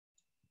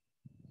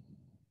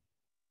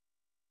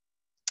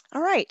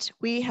All right,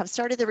 we have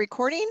started the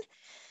recording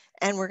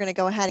and we're going to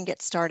go ahead and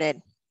get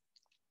started.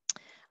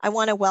 I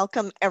want to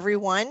welcome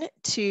everyone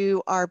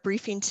to our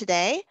briefing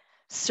today,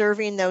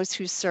 Serving Those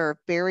Who Serve,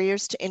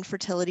 Barriers to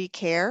Infertility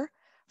Care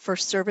for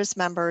Service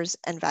Members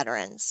and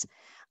Veterans.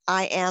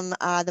 I am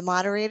the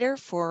moderator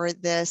for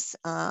this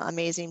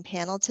amazing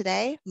panel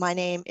today. My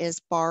name is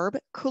Barb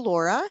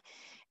Kulora,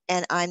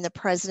 and I'm the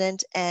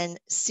president and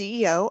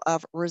CEO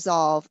of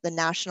Resolve, the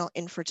National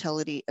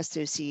Infertility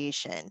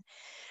Association.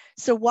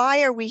 So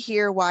why are we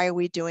here? Why are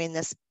we doing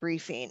this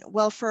briefing?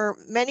 Well, for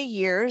many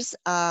years,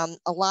 a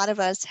lot of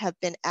us have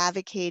been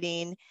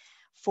advocating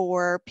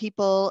for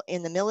people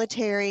in the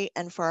military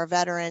and for our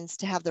veterans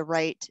to have the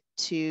right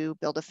to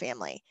build a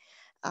family.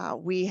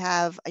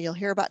 You'll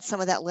hear about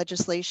some of that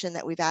legislation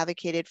that we've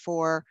advocated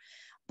for,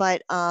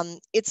 but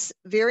it's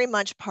very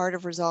much part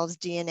of Resolve's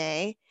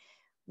DNA,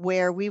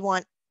 where we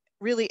want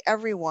really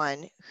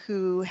everyone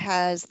who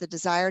has the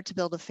desire to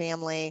build a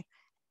family,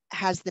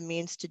 has the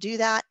means to do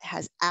that,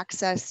 has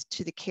access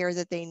to the care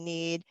that they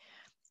need,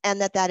 and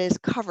that is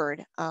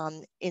covered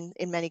in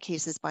many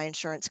cases by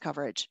insurance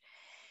coverage.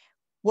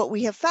 What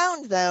we have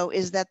found, though,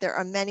 is that there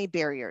are many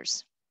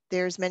barriers.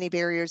 There's many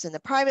barriers in the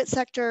private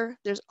sector.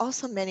 There's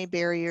also many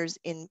barriers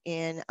in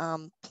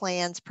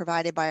plans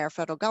provided by our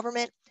federal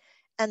government.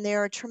 And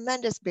there are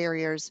tremendous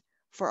barriers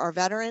for our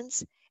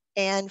veterans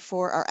and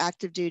for our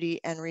active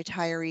duty and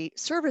retiree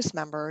service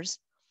members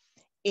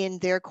in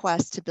their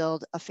quest to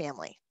build a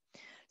family.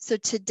 So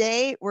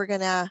today we're going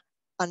to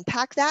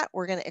unpack that.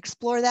 We're going to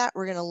explore that.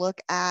 We're going to look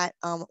at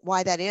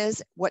why that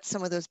is, what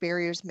some of those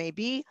barriers may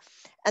be.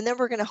 And then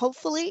we're going to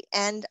hopefully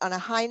end on a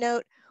high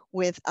note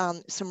with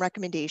some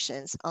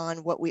recommendations on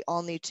what we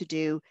all need to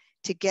do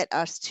to get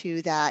us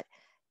to that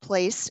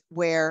place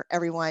where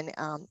everyone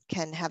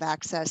can have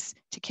access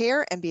to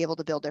care and be able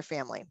to build their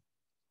family.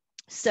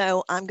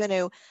 So I'm going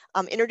to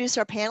introduce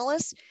our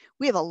panelists.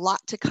 We have a lot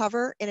to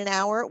cover in an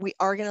hour. We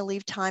are going to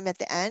leave time at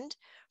the end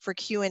for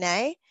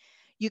Q&A.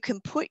 You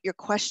can put your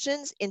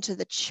questions into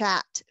the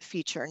chat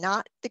feature,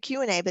 not the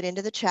Q&A, but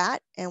into the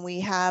chat. And we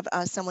have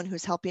someone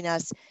who's helping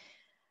us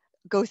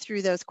go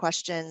through those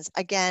questions.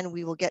 Again,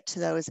 we will get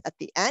to those at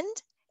the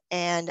end,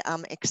 and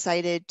I'm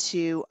excited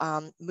to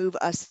move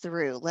us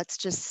through. Let's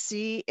just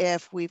see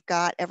if we've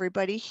got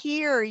everybody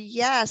here.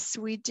 Yes,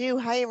 we do.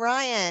 Hi,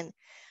 Ryan.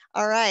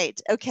 All right.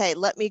 Okay,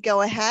 let me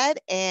go ahead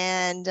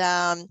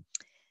and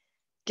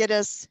get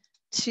us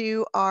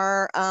to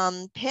our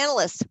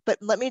panelists, but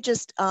let me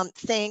just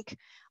thank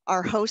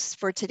our hosts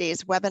for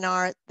today's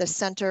webinar, the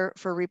Center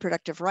for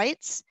Reproductive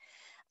Rights.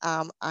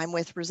 I'm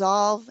with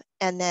Resolve,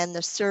 and then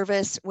the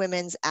Service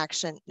Women's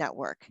Action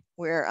Network.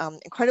 We're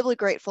incredibly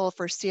grateful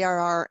for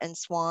CRR and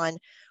SWAN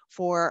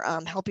for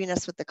helping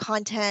us with the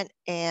content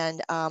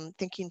and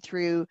thinking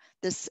through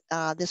this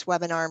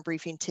webinar and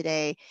briefing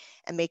today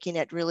and making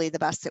it really the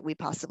best that we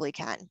possibly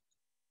can.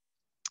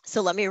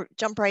 So let me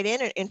jump right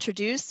in and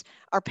introduce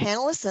our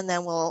panelists, and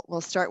then we'll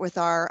start with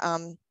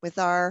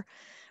our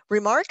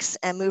remarks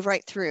and move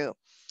right through.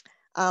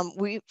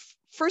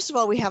 First of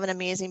all, we have an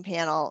amazing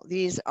panel.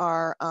 These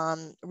are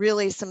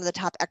really some of the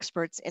top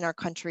experts in our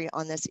country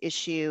on this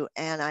issue,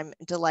 and I'm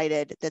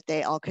delighted that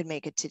they all could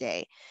make it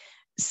today.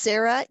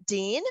 Sarah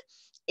Dean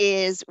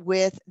is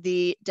with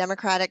the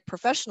Democratic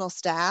professional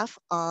staff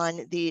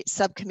on the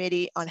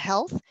Subcommittee on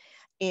Health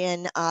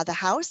in the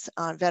House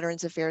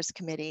Veterans Affairs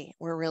Committee.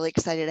 We're really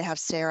excited to have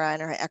Sarah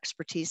and her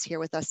expertise here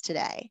with us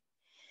today.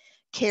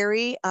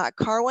 Kerry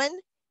Karwan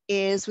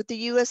is with the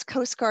U.S.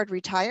 Coast Guard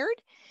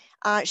retired.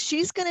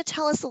 She's going to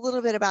tell us a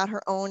little bit about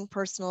her own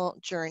personal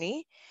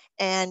journey,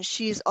 and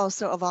she's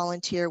also a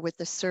volunteer with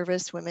the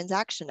Service Women's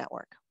Action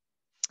Network.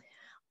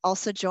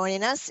 Also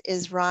joining us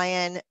is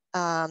Ryan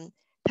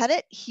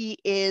Pettit. He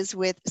is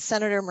with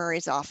Senator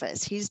Murray's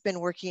office. He's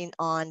been working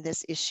on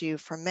this issue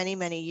for many,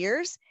 many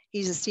years.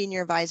 He's a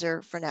senior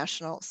advisor for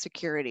national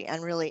security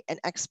and really an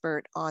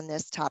expert on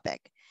this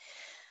topic.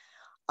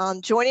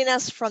 Joining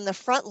us from the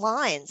front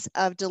lines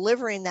of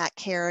delivering that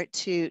care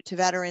to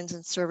veterans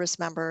and service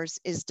members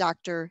is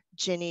Dr.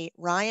 Ginny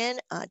Ryan.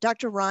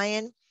 Dr.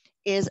 Ryan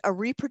is a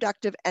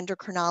reproductive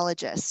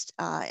endocrinologist.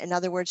 In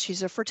other words,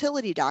 she's a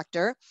fertility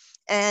doctor,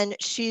 and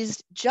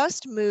she's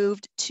just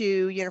moved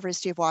to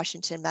University of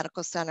Washington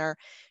Medical Center.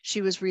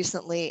 She was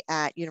recently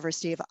at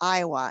University of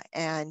Iowa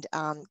and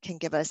can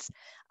give us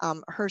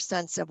her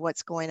sense of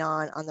what's going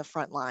on the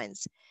front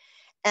lines.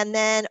 And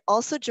then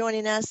also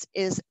joining us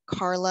is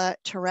Karla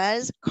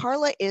Torres.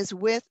 Karla is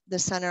with the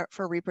Center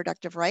for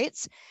Reproductive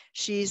Rights.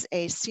 She's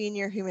a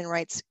senior human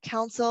rights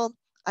counsel.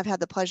 I've had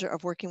the pleasure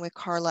of working with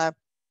Karla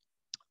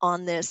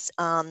on this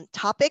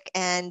topic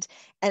and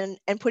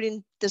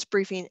putting this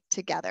briefing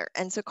together.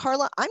 And so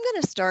Karla, I'm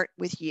going to start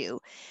with you.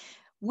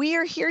 We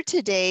are here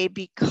today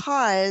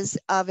because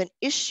of an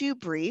issue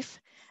brief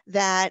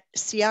that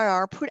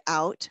CRR put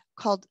out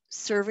called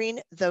Serving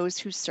Those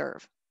Who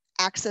Serve,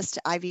 Access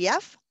to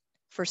IVF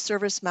for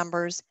Service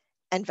Members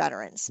and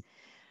Veterans.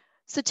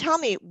 So tell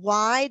me,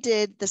 why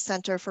did the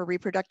Center for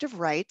Reproductive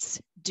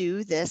Rights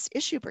do this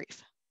issue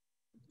brief?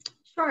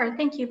 Sure,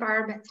 thank you,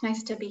 Barb. It's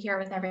nice to be here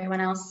with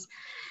everyone else.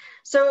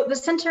 So the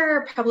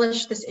center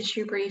published this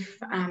issue brief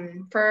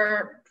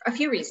for a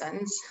few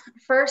reasons.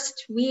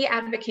 First, we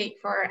advocate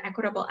for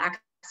equitable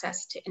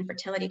access to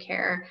infertility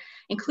care,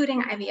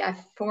 including IVF,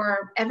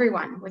 for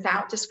everyone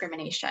without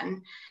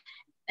discrimination.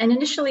 And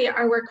initially,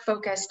 our work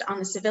focused on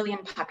the civilian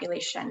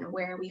population,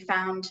 where we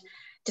found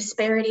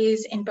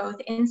disparities in both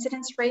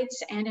incidence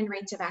rates and in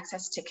rates of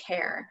access to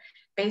care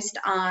based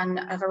on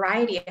a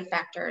variety of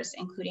factors,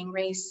 including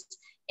race,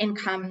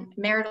 income,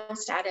 marital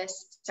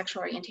status,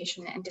 sexual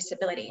orientation, and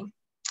disability.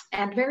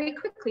 And very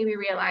quickly, we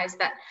realized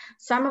that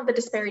some of the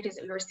disparities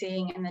that we were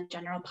seeing in the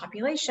general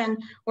population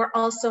were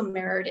also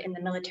mirrored in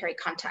the military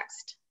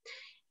context.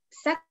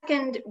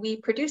 Second, we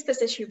produced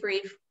this issue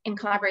brief in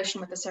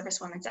collaboration with the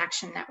Servicewomen's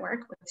Action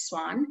Network, with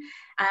SWAN,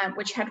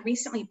 which had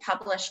recently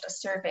published a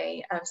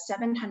survey of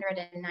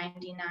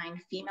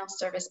 799 female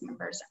service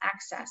members'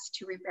 access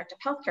to reproductive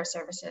healthcare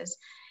services,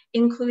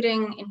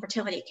 including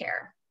infertility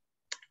care.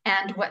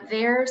 And what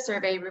their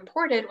survey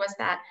reported was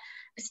that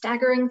a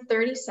staggering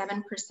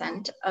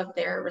 37% of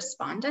their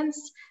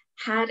respondents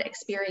had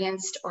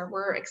experienced or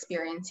were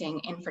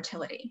experiencing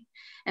infertility.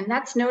 And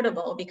that's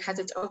notable because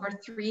it's over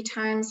 3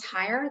 times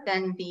higher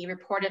than the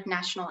reported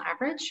national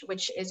average,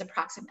 which is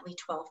approximately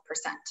 12%.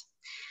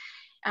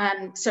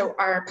 So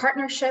our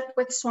partnership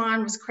with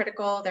SWAN was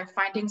critical, their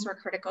findings were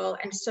critical,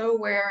 and so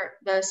were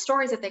the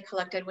stories that they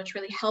collected, which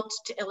really helped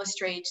to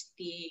illustrate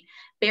the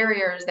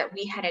barriers that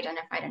we had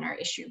identified in our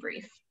issue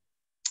brief.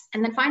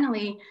 And then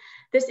finally,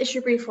 this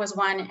issue brief was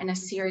one in a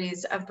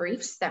series of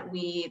briefs that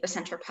the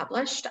center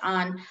published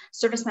on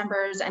service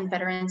members and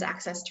veterans'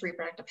 access to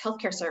reproductive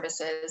healthcare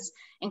services,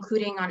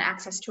 including on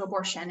access to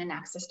abortion and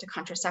access to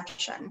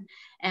contraception.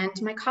 And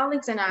my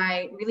colleagues and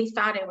I really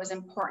thought it was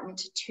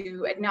important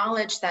to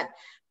acknowledge that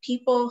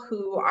people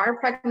who are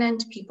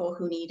pregnant, people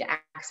who need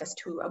access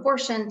to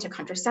abortion, to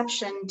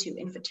contraception, to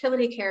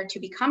infertility care, to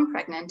become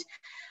pregnant,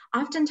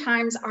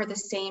 oftentimes are the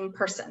same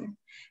person.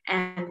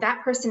 And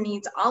that person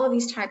needs all of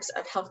these types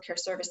of healthcare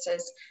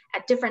services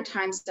at different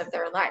times of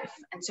their life.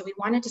 And so we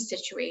wanted to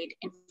situate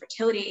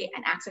infertility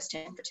and access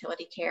to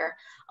infertility care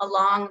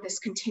along this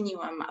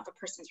continuum of a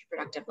person's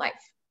reproductive life.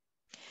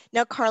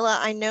 Now, Karla,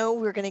 I know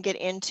we're going to get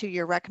into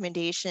your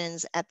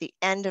recommendations at the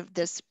end of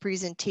this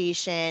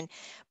presentation,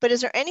 but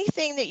is there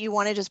anything that you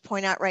want to just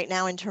point out right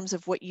now in terms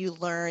of what you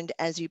learned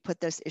as you put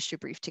this issue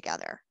brief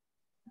together?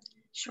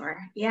 Sure.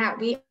 Yeah,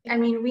 we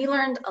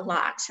learned a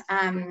lot.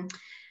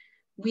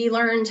 We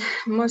learned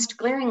most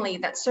glaringly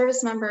that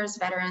service members,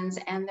 veterans,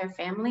 and their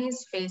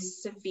families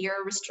face severe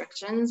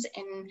restrictions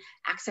in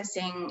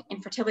accessing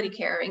infertility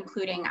care,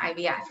 including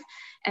IVF,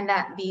 and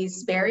that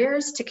these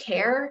barriers to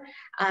care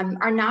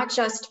are not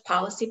just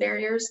policy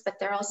barriers, but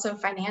they're also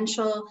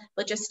financial,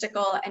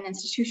 logistical, and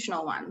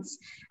institutional ones.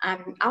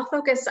 I'll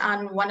focus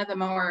on one of the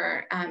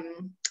more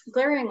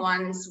glaring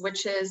ones,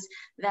 which is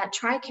that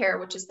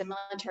TRICARE, which is the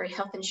military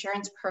health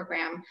insurance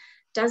program,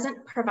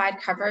 doesn't provide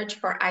coverage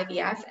for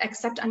IVF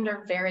except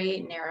under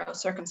very narrow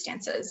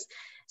circumstances.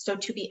 So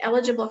to be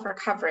eligible for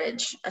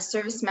coverage, a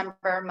service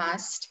member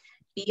must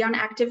be on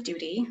active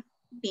duty,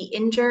 be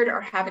injured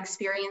or have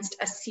experienced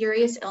a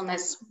serious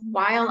illness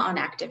while on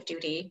active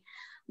duty,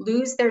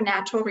 lose their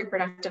natural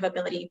reproductive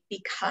ability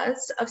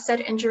because of said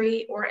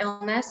injury or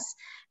illness,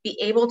 be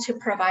able to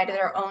provide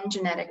their own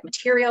genetic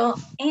material,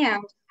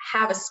 and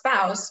have a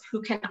spouse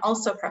who can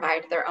also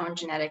provide their own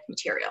genetic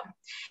material.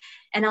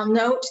 And I'll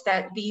note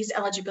that these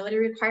eligibility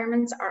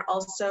requirements are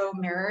also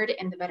mirrored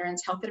in the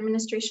Veterans Health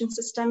Administration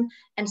system,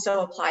 and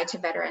so apply to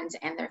veterans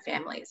and their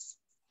families.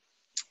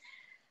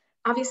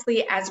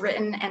 Obviously, as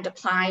written and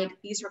applied,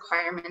 these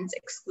requirements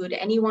exclude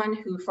anyone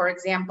who, for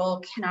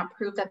example, cannot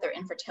prove that their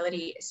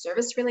infertility is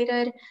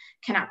service-related,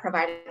 cannot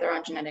provide their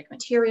own genetic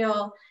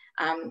material,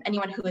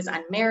 anyone who is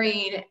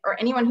unmarried, or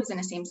anyone who's in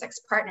a same-sex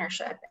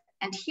partnership.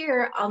 And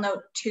here, I'll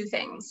note 2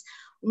 things.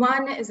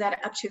 One is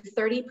that up to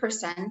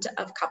 30%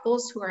 of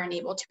couples who are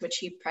unable to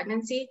achieve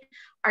pregnancy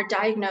are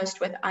diagnosed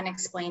with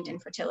unexplained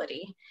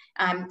infertility.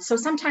 So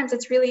sometimes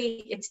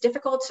it's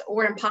difficult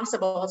or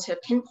impossible to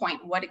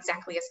pinpoint what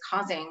exactly is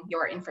causing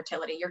your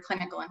infertility, your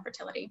clinical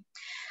infertility.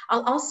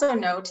 I'll also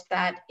note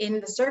that in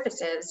the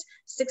services,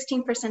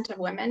 16% of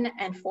women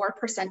and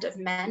 4% of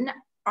men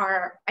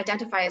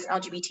identify as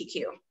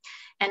LGBTQ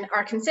and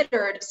are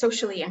considered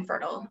socially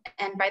infertile.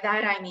 And by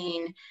that, I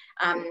mean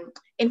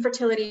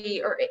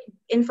infertility or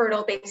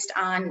infertile based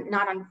on,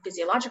 not on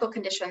physiological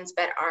conditions,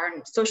 but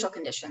on social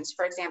conditions.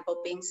 For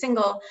example, being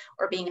single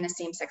or being in a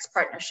same-sex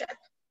partnership.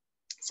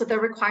 So the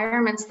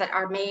requirements that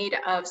are made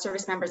of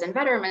service members and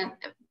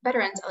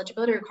veterans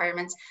eligibility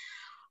requirements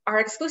are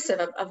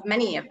exclusive of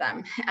many of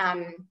them.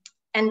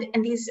 And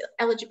these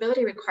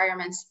eligibility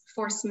requirements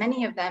force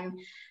many of them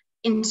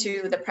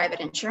into the private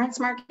insurance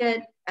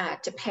market,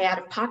 to pay out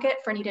of pocket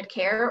for needed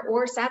care,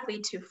 or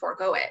sadly to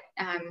forego it.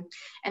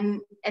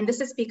 And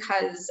this is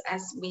because,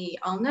 as we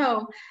all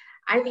know,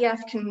 IVF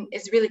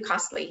is really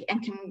costly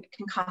and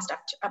can cost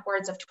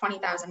upwards of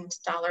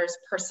 $20,000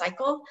 per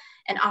cycle,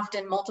 and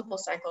often multiple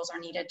cycles are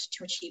needed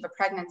to achieve a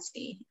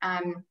pregnancy.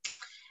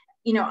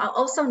 I'll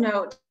also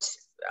note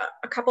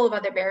a couple of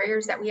other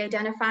barriers that we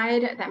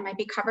identified that might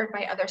be covered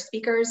by other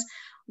speakers.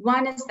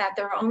 One is that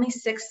there are only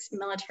 6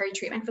 military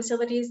treatment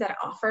facilities that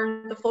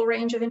offer the full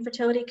range of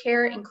infertility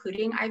care,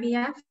 including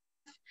IVF.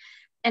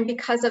 And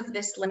because of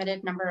this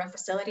limited number of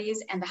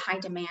facilities and the high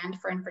demand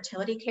for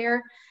infertility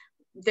care,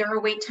 there are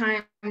wait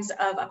times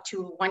of up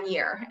to 1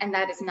 year, and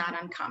that is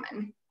not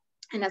uncommon.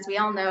 And as we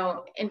all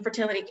know,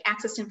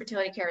 access to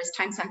infertility care is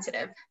time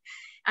sensitive.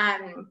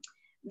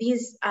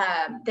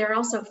 There are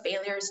also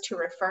failures to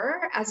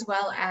refer, as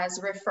well as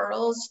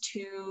referrals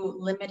to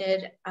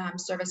limited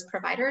service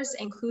providers,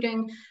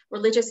 including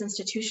religious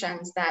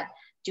institutions that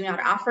do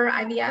not offer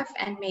IVF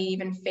and may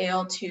even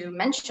fail to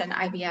mention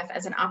IVF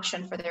as an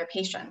option for their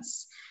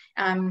patients.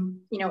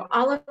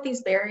 All of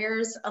these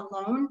barriers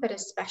alone, but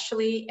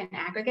especially in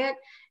aggregate,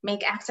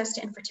 make access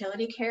to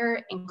infertility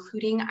care,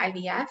 including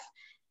IVF,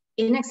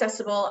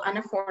 inaccessible,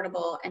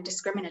 unaffordable, and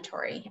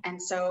discriminatory.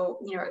 And so,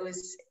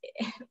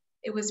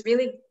 it was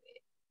really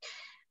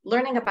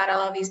learning about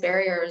all of these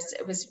barriers.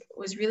 It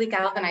was really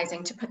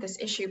galvanizing to put this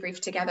issue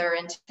brief together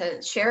and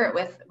to share it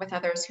with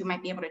others who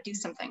might be able to do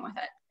something with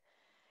it.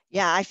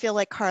 Yeah, I feel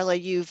like, Karla,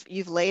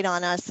 you've laid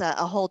on us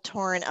a whole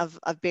torrent of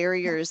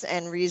barriers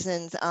and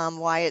reasons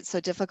why it's so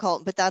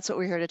difficult, but that's what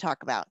we're here to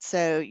talk about.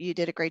 So you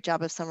did a great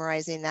job of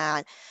summarizing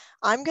that.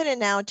 I'm going to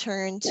now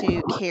turn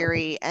to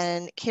Kerry,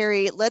 and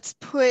Kerry, let's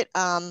put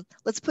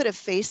a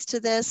face to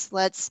this.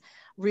 Let's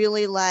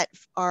really let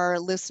our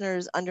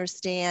listeners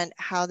understand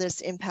how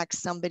this impacts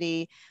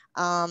somebody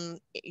in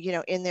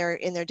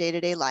their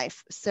day-to-day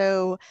life.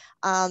 So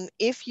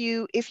if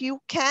you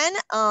can,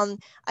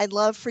 I'd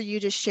love for you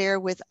to share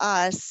with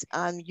us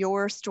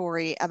your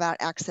story about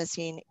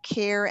accessing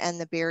care and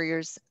the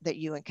barriers that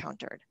you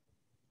encountered.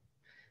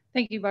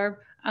 Thank you, Barb.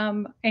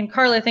 And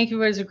Karla, thank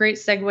you. It was a great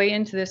segue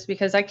into this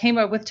because I came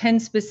up with 10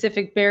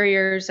 specific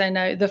barriers.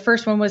 And the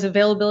first one was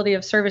availability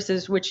of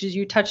services, which is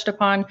you touched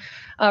upon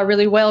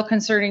really well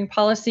concerning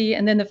policy,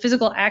 and then the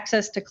physical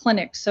access to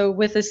clinics. So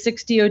with the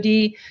 6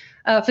 DoD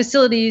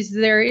facilities,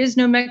 there is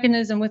no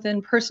mechanism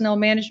within personnel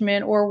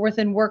management or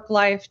within work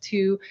life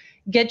to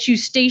get you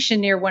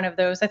stationed near one of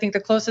those. I think the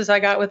closest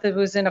I got with it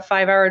was in a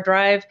 5-hour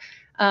drive.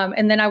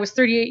 And then I was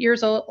 38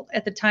 years old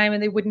at the time,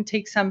 and they wouldn't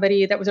take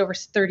somebody that was over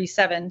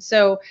 37.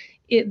 So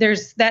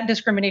there's that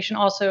discrimination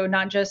also,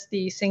 not just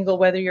the single,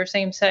 whether you're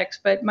same sex,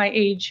 but my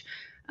age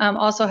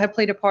also had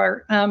played a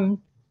part.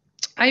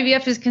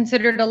 IVF is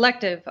considered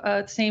elective,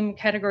 same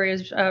category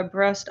as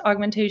breast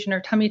augmentation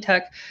or tummy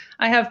tuck.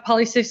 I have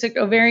polycystic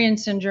ovarian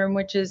syndrome,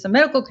 which is a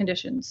medical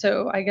condition.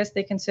 So I guess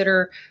they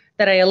consider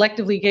that I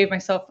electively gave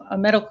myself a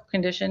medical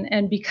condition.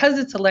 And because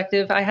it's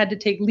elective, I had to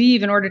take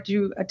leave in order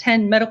to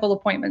attend medical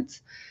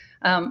appointments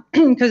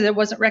because it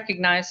wasn't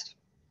recognized.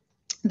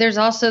 There's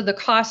also the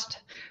cost.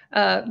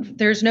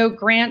 There's no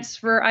grants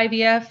for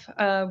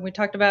IVF. We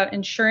talked about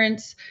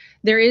insurance.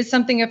 There is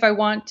something if I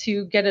want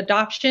to get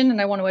adoption and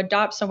I want to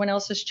adopt someone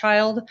else's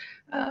child,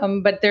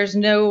 but there's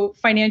no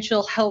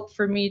financial help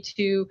for me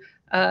to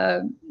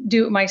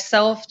do it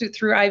myself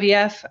through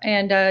IVF.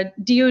 And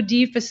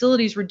DoD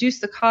facilities reduce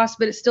the cost,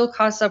 but it still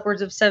costs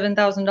upwards of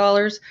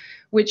 $7,000,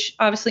 which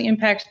obviously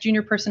impacts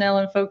junior personnel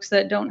and folks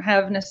that don't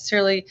have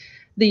necessarily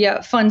the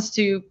funds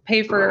to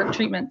pay for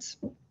treatments.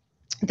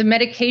 The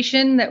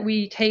medication that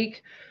we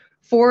take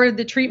for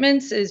the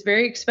treatments is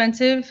very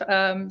expensive.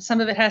 Some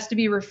of it has to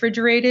be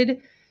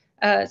refrigerated,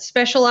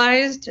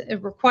 specialized.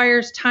 It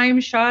requires time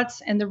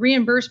shots, and the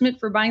reimbursement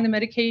for buying the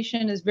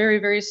medication is very,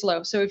 very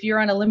slow. So if you're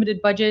on a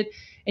limited budget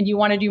and you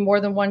want to do more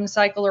than one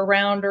cycle or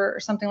round or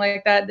something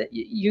like that,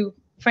 you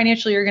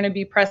financially are going to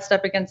be pressed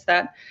up against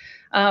that.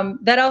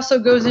 That also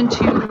goes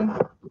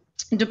into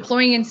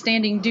deploying and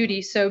standing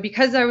duty. So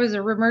because I was an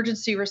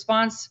emergency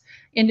response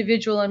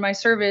individual in my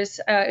service,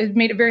 it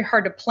made it very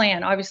hard to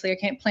plan. Obviously, I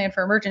can't plan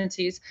for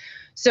emergencies.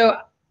 So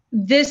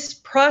this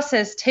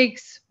process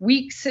takes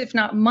weeks, if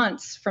not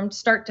months, from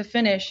start to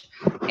finish.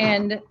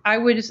 And I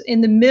was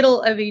in the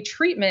middle of a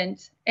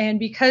treatment, and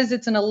because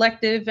it's an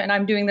elective and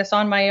I'm doing this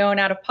on my own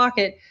out of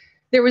pocket,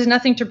 there was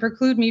nothing to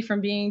preclude me from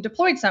being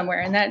deployed somewhere.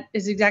 And that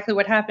is exactly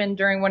what happened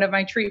during one of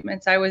my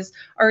treatments. I was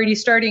already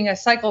starting a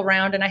cycle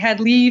round and I had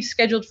leave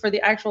scheduled for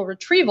the actual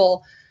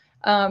retrieval,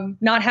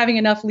 not having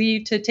enough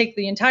leave to take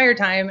the entire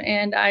time.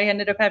 And I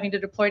ended up having to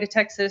deploy to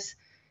Texas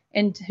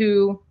and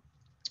to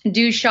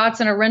do shots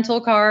in a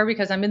rental car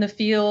because I'm in the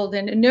field.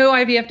 And no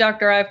IVF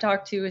doctor I've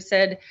talked to has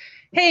said,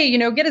 hey,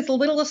 get as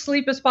little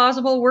sleep as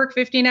possible, work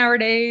 15-hour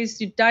days,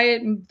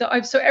 diet.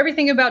 So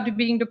everything about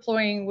being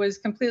deploying was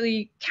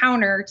completely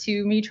counter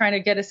to me trying to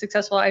get a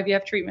successful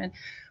IVF treatment,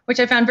 which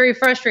I found very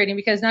frustrating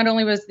because not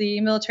only was the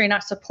military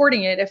not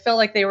supporting it, it felt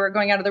like they were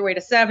going out of their way to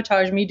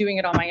sabotage me doing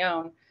it on my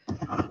own.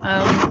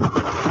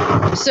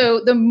 So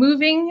the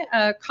moving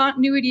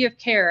continuity of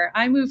care,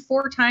 I moved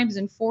 4 times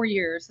in 4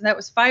 years. And that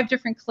was 5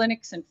 different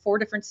clinics in 4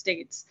 different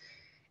states.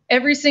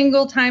 Every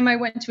single time I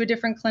went to a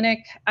different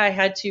clinic, I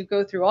had to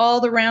go through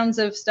all the rounds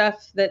of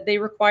stuff that they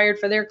required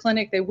for their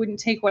clinic. They wouldn't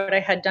take what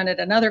I had done at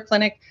another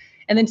clinic.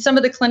 And then some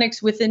of the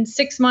clinics within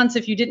 6 months,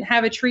 if you didn't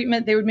have a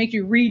treatment, they would make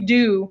you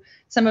redo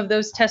some of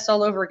those tests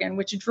all over again,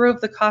 which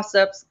drove the costs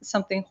up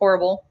something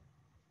horrible.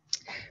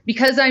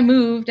 Because I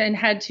moved and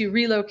had to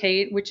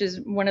relocate, which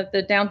is one of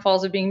the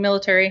downfalls of being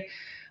military,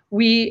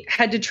 we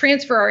had to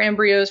transfer our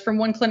embryos from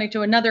one clinic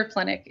to another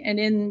clinic. And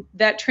in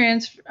that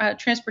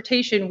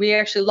transportation, we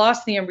actually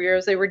lost the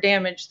embryos. They were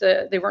damaged.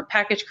 They weren't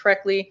packaged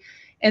correctly.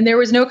 And there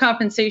was no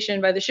compensation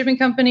by the shipping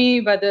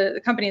company, by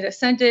the company that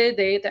sent it.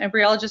 The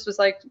embryologist was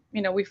like,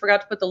 we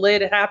forgot to put the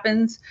lid, it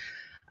happens.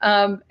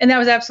 And that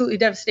was absolutely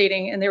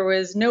devastating. And there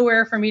was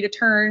nowhere for me to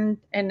turn,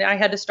 and I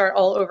had to start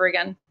all over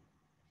again.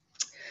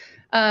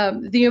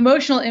 The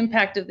emotional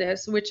impact of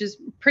this, which is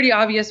pretty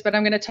obvious, but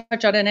I'm going to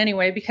touch on it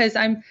anyway, because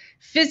I'm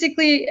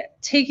physically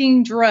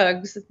taking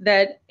drugs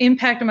that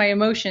impact my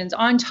emotions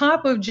on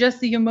top of just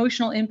the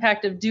emotional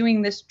impact of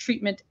doing this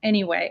treatment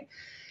anyway.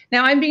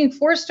 Now I'm being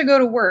forced to go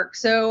to work.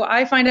 So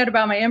I find out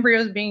about my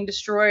embryos being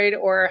destroyed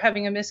or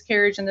having a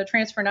miscarriage and the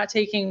transfer not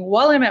taking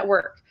while I'm at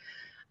work.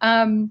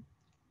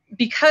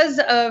 Because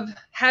of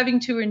having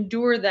to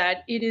endure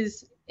that, it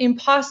is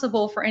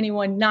impossible for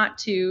anyone not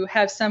to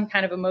have some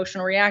kind of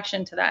emotional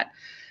reaction to that.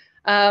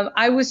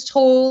 I was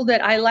told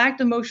that I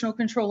lacked emotional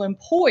control in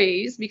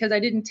poise because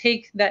I didn't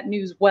take that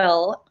news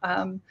well.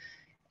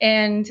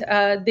 And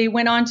they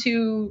went on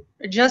to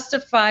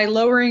justify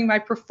lowering my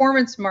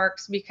performance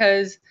marks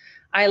because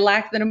I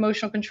lacked that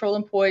emotional control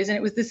in poise. And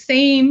it was the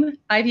same,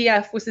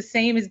 IVF was the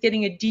same as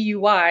getting a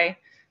DUI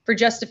for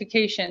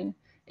justification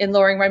in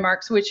lowering my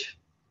marks, which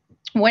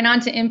went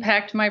on to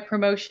impact my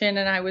promotion,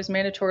 and I was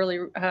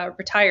mandatorily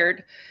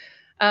retired.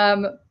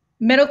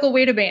 Medical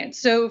weight abeyance.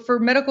 So for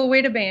medical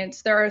weight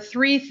abeyance, there are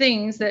 3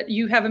 things that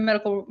you have a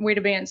medical weight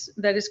abeyance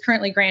that is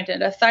currently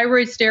granted: a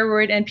thyroid,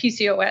 steroid, and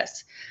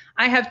PCOS.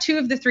 I have 2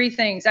 of the 3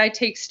 things. I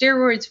take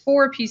steroids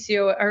for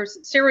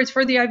steroids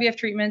for the IVF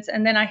treatments,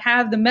 and then I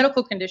have the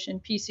medical condition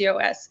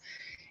PCOS.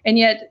 And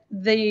yet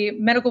the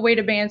medical weight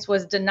abeyance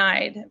was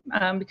denied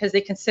because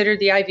they considered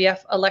the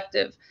IVF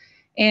elective.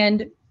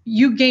 And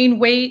you gain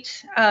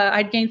weight.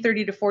 I'd gained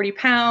 30 to 40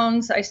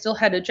 pounds. I still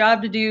had a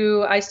job to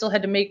do. I still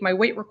had to make my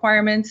weight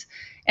requirements.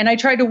 And I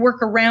tried to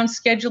work around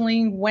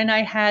scheduling when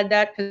I had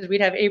that, because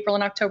we'd have April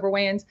and October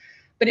weigh-ins.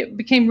 But it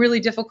became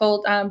really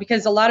difficult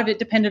because a lot of it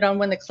depended on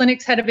when the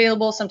clinics had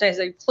available. Sometimes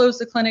they'd close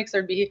the clinics,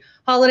 there'd be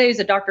holidays,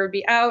 the doctor would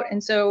be out.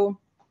 And so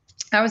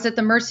I was at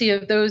the mercy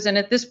of those. And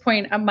at this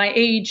point, at my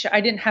age,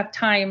 I didn't have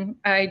time.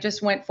 I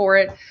just went for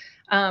it.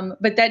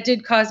 But that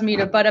did cause me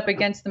to butt up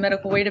against the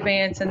medical weight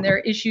abeyance, and their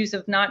issues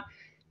of not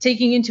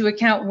taking into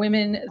account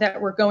women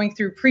that were going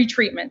through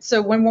pre-treatment. So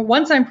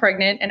once I'm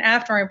pregnant and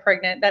after I'm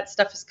pregnant, that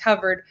stuff is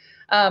covered.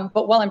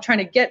 But while I'm trying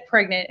to get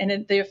pregnant,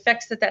 and the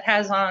effects that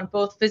has on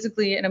both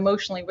physically and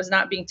emotionally was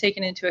not being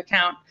taken into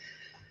account.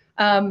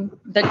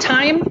 The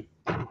time.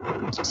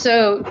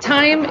 So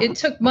it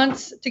took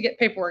months to get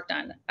paperwork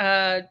done.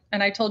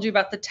 And I told you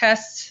about the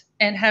tests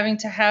and having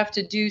to have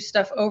to do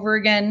stuff over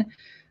again.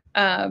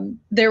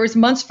 There was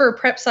months for a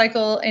prep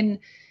cycle, and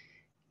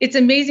it's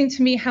amazing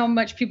to me how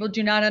much people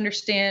do not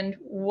understand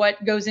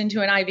what goes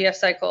into an IVF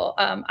cycle.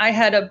 I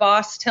had a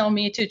boss tell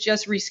me to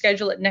just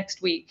reschedule it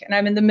next week, and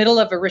I'm in the middle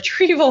of a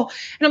retrieval,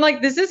 and I'm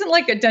like, this isn't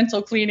like a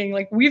dental cleaning.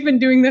 Like, we've been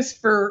doing this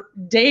for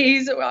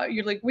days,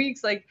 you're like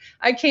weeks. Like,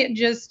 I can't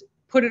just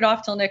put it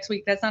off till next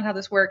week. That's not how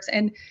this works.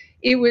 And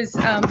it was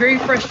very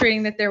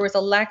frustrating that there was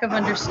a lack of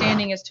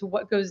understanding as to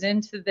what goes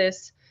into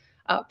this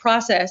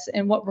process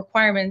and what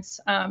requirements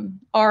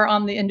are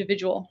on the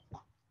individual.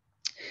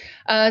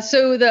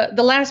 So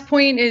the last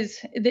point is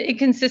the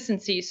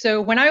inconsistency.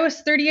 So when I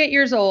was 38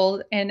 years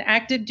old and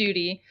active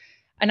duty,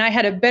 and I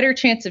had a better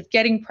chance of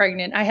getting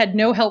pregnant, I had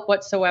no help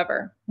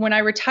whatsoever. When I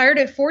retired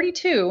at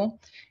 42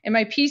 and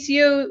my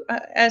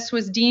PCOS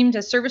was deemed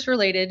as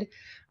service-related,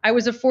 I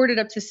was afforded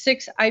up to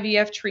 6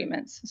 IVF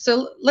treatments.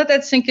 So let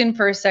that sink in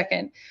for a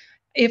second.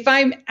 If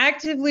I'm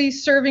actively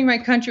serving my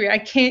country, I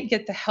can't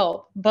get the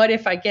help. But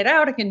if I get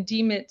out, I can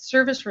deem it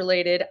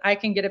service-related. I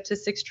can get up to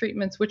 6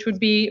 treatments, which would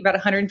be about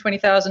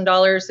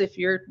 $120,000 if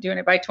you're doing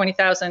it by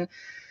 20,000.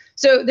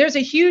 So there's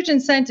a huge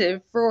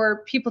incentive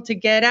for people to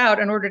get out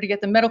in order to get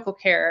the medical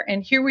care.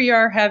 And here we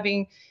are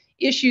having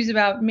issues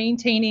about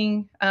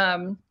maintaining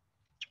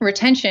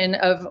retention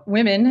of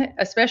women,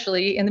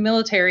 especially in the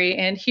military.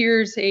 And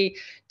here's a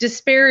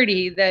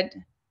disparity that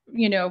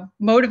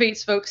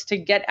motivates folks to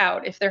get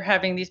out if they're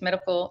having these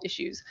medical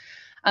issues.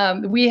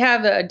 We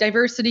have a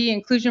diversity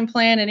inclusion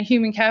plan and a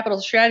human capital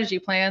strategy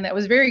plan that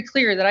was very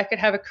clear that I could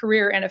have a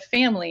career and a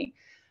family.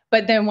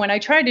 But then when I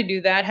tried to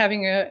do that,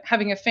 having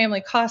a family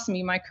cost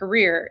me my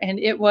career. And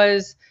it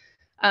was,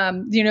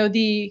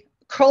 the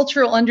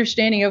cultural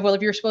understanding of, well,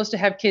 if you're supposed to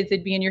have kids,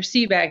 they'd be in your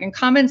sea bag. And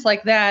comments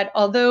like that,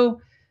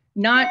 although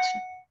not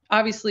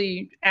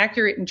obviously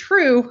accurate and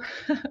true,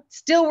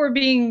 still were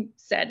being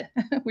said,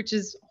 which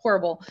is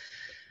horrible.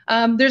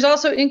 There's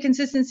also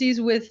inconsistencies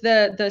with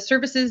the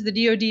services, the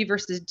DoD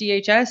versus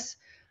DHS.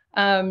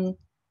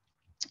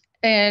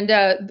 And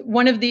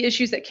one of the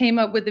issues that came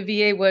up with the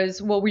VA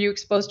was, well, were you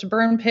exposed to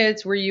burn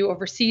pits? Were you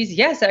overseas?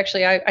 Yes,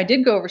 actually, I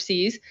did go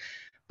overseas.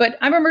 but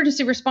I'm an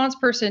emergency response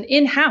person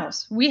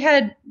in-house. We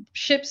had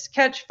ships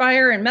catch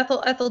fire and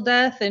methyl ethyl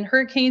death and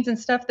hurricanes and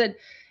stuff that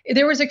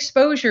there was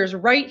exposures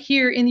right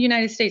here in the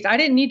United States. I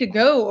didn't need to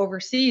go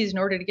overseas in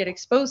order to get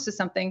exposed to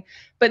something,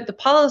 but the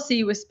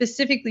policy was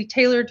specifically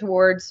tailored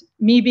towards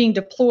me being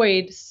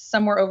deployed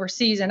somewhere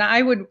overseas. And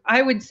I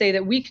would say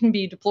that we can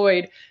be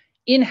deployed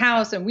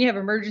in-house, and we have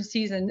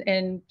emergencies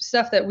and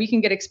stuff that we can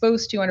get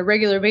exposed to on a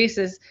regular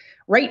basis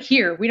right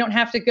here. We don't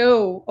have to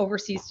go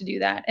overseas to do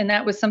that. And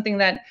that was something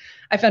that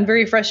I found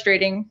very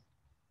frustrating.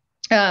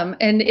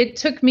 And it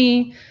took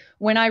me,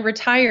 when I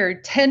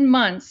retired, 10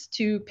 months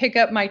to pick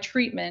up my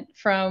treatment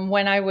from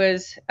when I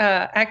was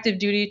active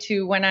duty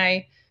to when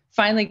I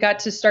finally got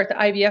to start the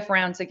IVF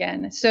rounds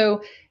again.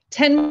 So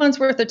 10 months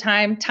worth of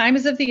time. Time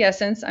is of the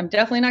essence. I'm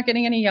definitely not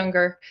getting any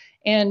younger.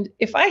 And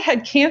if I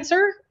had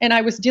cancer and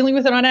I was dealing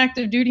with it on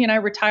active duty and I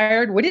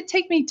retired, would it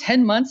take me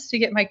 10 months to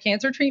get my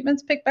cancer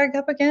treatments picked back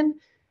up again?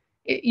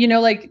 You know,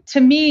 like, to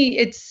me,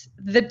 it's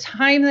the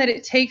time that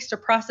it takes to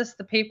process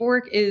the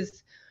paperwork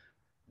is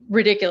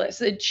ridiculous.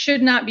 It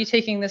should not be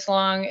taking this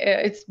long.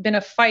 It's been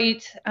a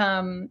fight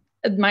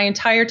my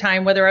entire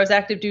time, whether I was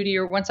active duty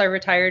or once I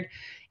retired.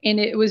 And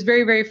it was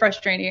very, very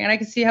frustrating. And I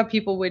can see how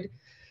people would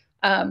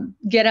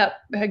give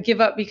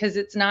up, because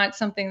it's not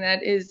something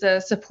that is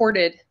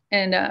supported.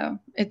 And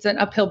it's an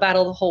uphill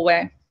battle the whole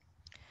way.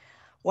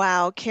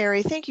 Wow,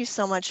 Kerry, thank you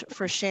so much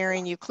for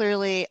sharing. You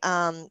clearly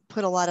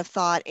put a lot of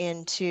thought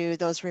into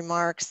those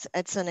remarks.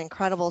 It's an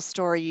incredible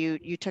story.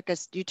 You took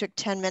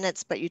 10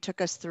 minutes, but you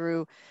took us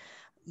through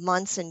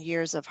months and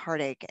years of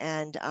heartache.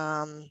 And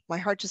my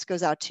heart just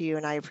goes out to you,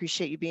 and I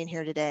appreciate you being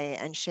here today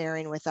and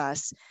sharing with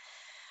us.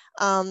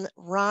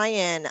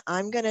 Ryan,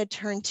 I'm going to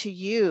turn to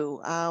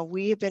you.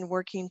 We have been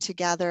working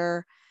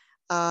together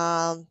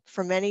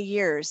for many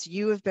years.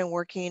 You have been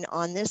working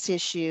on this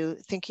issue,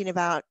 thinking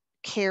about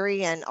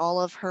Kerry and all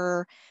of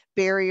her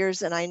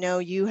barriers, and I know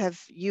you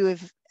have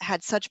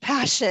had such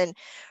passion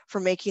for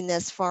making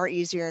this far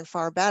easier and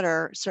far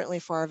better, certainly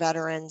for our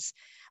veterans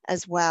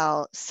as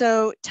well.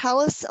 So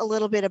tell us a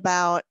little bit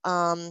about,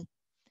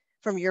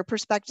 from your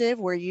perspective,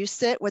 where you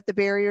sit, what the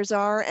barriers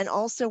are, and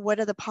also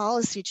what are the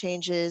policy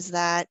changes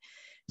that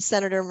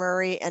Senator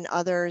Murray and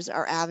others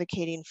are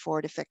advocating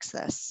for to fix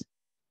this.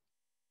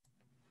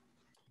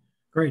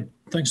 Great,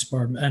 thanks,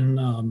 Barb.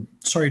 And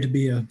sorry to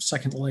be a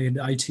second late.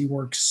 IT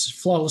works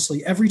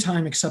flawlessly every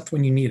time except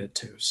when you need it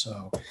to.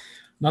 So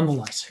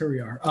nonetheless, here we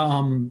are.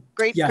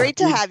 Great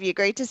to have you.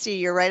 Great to see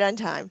you. You're right on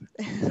time.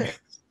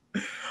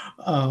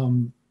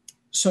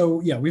 So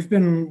yeah, we've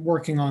been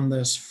working on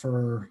this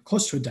for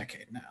close to a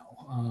decade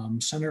now.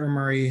 Senator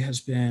Murray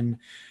has been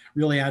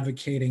really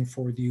advocating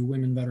for the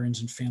Women, Veterans,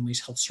 and Families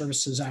Health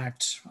Services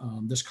Act.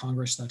 This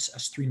Congress, that's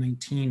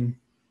S319.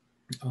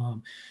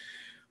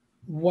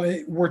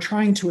 We're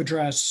trying to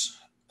address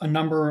a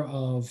number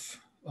of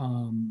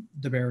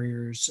the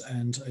barriers,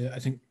 and I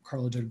think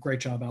Karla did a great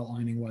job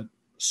outlining what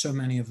so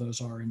many of those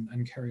are,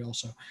 and Kerry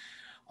also.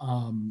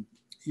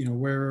 You know,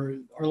 where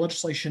our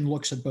legislation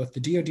looks at both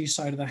the DoD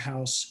side of the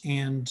House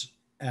and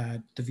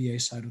at the VA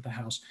side of the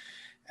House,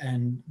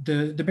 and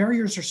the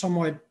barriers are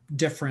somewhat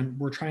different.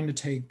 We're trying to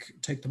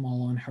take them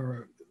all on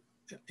her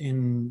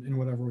in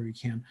whatever way we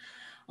can.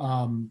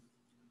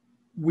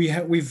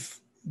 We've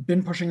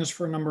been pushing this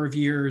for a number of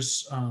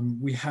years.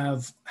 We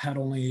have had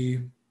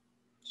only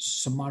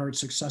some moderate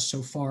success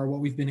so far.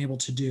 What we've been able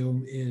to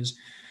do is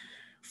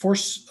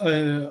force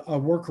a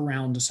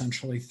workaround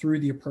essentially through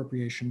the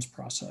appropriations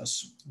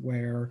process,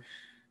 where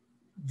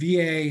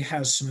VA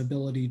has some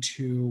ability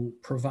to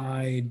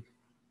provide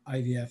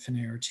IVF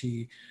and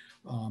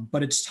ART,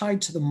 but it's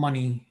tied to the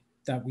money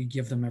that we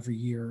give them every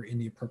year in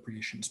the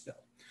appropriations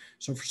bill.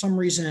 So for some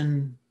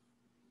reason,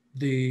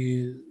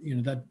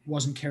 that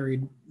wasn't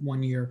carried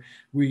one year,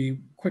 we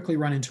quickly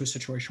run into a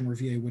situation where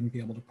VA wouldn't be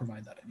able to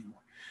provide that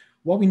anymore.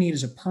 What we need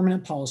is a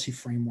permanent policy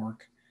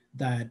framework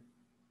that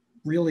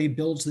really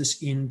builds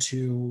this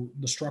into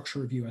the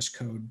structure of US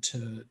code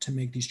to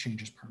make these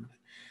changes permanent.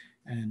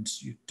 And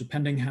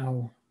depending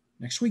how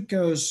next week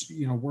goes,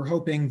 we're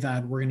hoping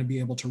that we're going to be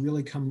able to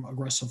really come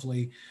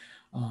aggressively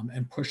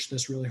and push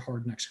this really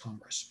hard next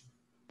Congress.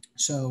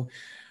 So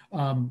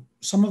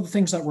some of the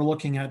things that we're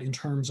looking at in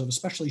terms of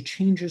especially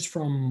changes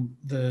from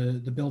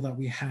the bill that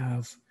we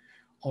have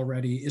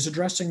already is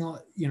addressing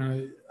a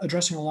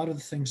lot of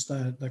the things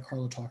that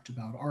Karla talked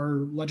about.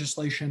 Our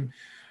legislation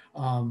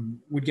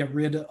would get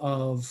rid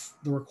of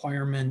the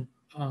requirement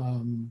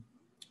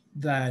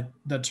that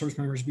service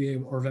members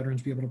or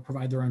veterans be able to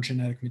provide their own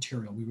genetic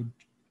material. We would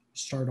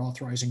start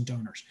authorizing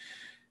donors.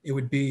 It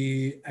would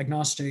be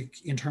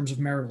agnostic in terms of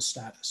marital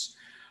status.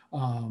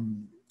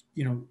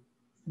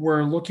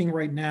 We're looking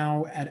right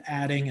now at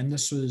adding, and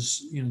this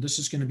is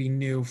going to be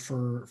new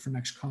for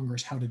next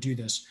Congress, how to do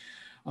this.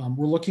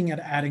 We're looking at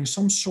adding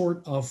some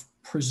sort of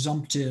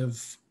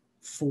presumptive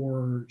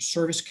for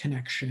service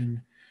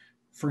connection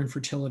for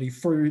infertility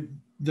for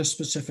this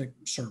specific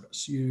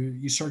service.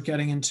 You start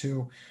getting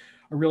into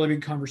a really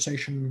big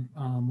conversation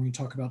when you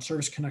talk about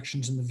service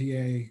connections in the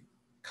VA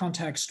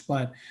context,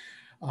 but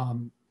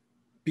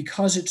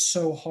because it's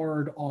so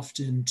hard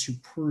often to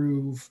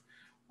prove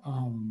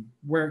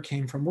where it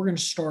came from,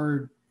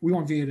 we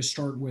want VA to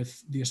start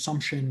with the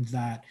assumption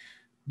that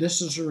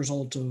this is a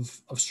result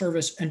of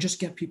service and just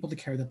get people the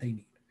care that they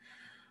need.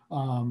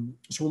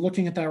 So we're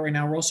looking at that right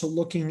now. We're also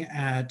looking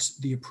at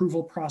the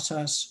approval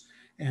process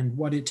and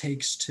what it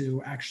takes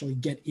to actually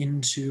get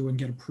into and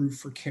get approved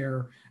for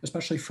care,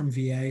 especially from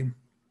VA.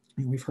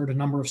 We've heard a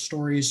number of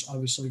stories,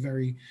 obviously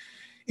very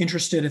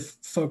interested if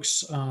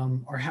folks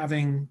are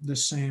having the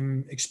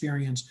same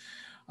experience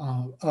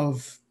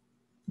of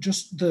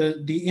just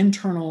the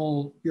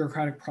internal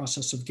bureaucratic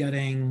process of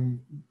getting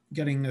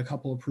a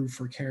couple approved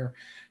for care,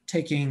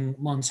 taking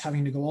months,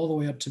 having to go all the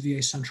way up to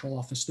VA central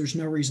office. There's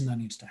no reason that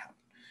needs to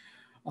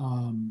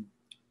happen.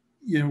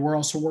 We're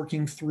also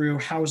working through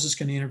how is this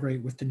going to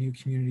integrate with the new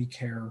community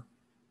care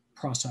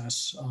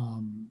process.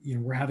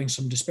 We're having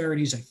some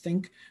disparities, I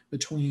think,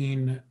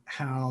 between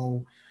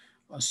how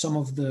some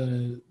of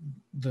the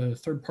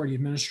third-party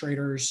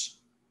administrators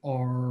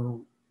are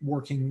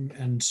working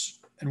and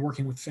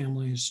working with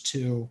families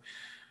to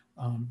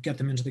get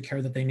them into the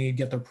care that they need,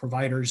 get their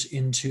providers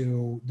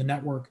into the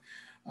network.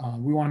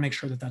 We want to make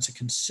sure that that's a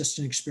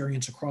consistent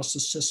experience across the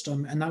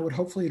system, and that would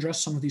hopefully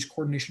address some of these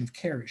coordination of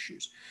care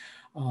issues.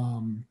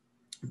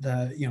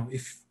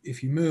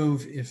 If you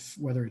move,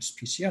 whether it's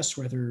PCS,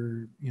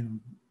 whether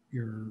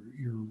you're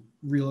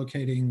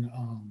relocating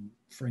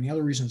for any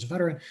other reason as a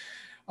veteran,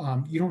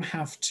 you don't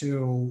have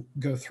to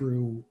go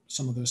through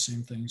some of those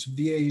same things.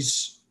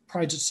 VA's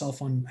prides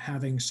itself on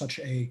having such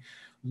a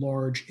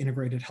large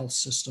integrated health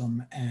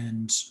system,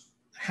 and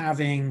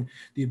having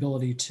the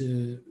ability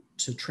to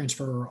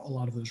transfer a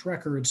lot of those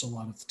records, a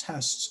lot of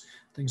tests,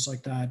 things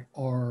like that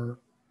are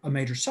a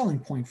major selling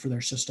point for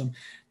their system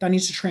that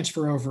needs to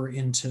transfer over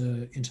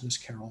into this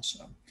care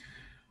also.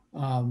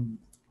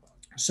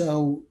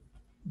 So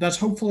that's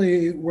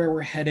hopefully where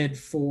we're headed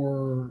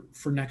for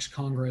next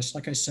Congress.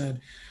 Like I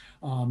said,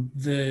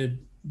 the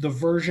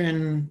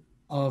version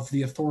of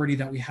the authority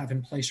that we have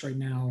in place right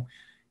now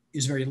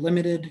is very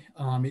limited.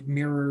 It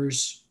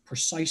mirrors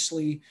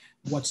precisely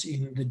what's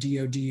in the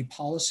DoD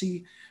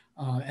policy,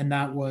 and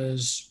that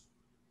was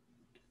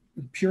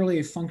purely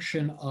a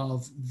function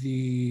of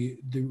the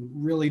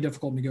really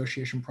difficult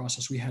negotiation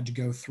process we had to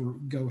go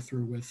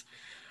through with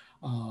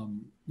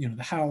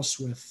the House,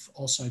 with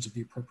all sides of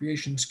the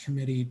Appropriations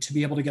Committee, to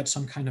be able to get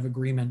some kind of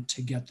agreement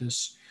to get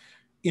this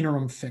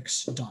interim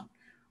fix done.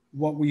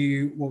 What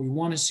we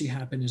want to see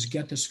happen is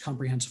get this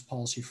comprehensive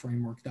policy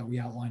framework that we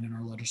outline in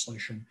our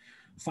legislation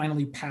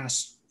finally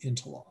passed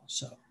into law.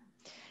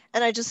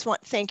 And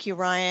thank you,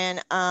 Ryan.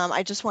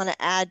 I just want to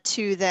add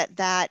to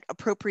that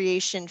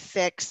appropriation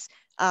fix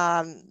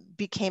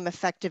became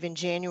effective in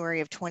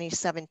January of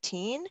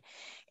 2017.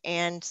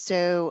 And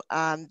so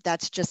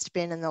that's just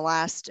been in the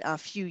last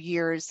few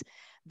years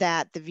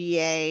that the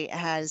VA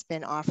has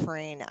been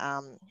offering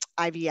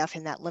IVF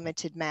in that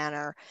limited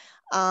manner.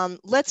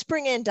 Let's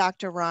bring in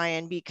Dr.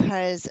 Ryan,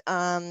 because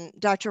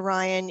Dr.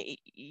 Ryan,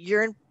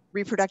 you're a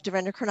reproductive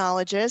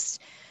endocrinologist.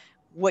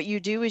 What you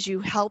do is you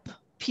help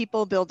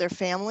people build their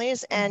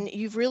families, and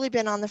you've really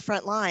been on the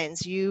front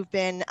lines. You've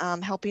been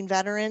helping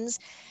veterans.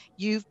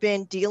 You've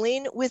been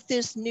dealing with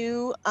this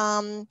new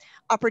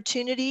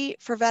opportunity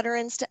for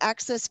veterans to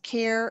access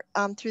care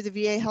through the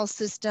VA health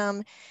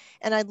system.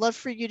 And I'd love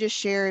for you to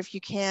share, if you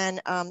can,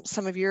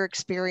 some of your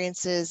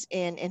experiences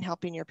in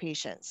helping your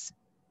patients.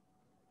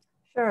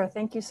 Sure.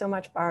 Thank you so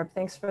much, Barb.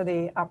 Thanks for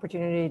the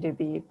opportunity to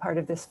be part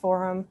of this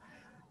forum.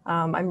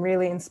 I'm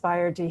really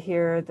inspired to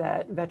hear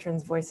that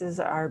veterans' voices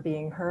are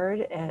being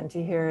heard, and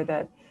to hear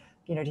that,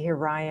 to hear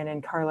Ryan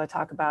and Karla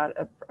talk about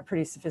a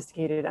pretty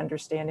sophisticated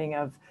understanding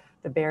of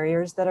the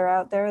barriers that are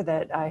out there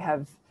that I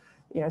have,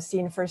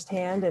 seen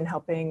firsthand in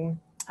helping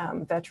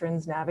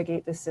veterans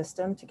navigate the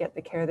system to get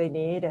the care they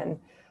need. And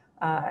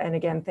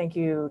again, thank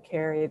you,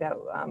 Kerry. That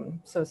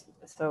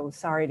so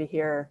sorry to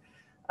hear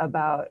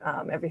about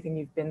everything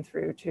you've been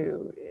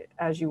through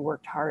as you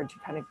worked hard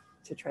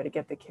to try to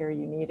get the care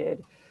you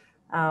needed.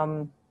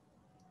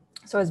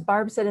 So as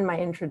Barb said in my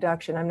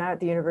introduction, I'm now at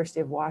the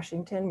University of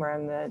Washington, where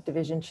I'm the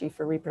Division Chief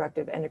for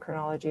Reproductive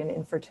Endocrinology and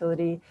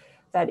Infertility.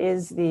 That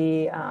is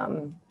the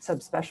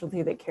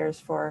subspecialty that cares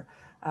for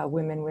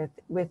women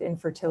with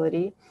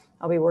infertility.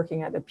 I'll be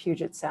working at the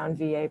Puget Sound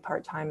VA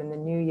part-time in the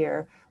new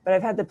year, but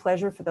I've had the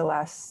pleasure for the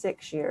last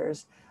 6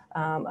 years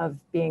of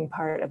being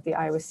part of the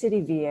Iowa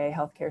City VA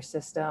healthcare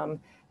system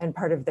and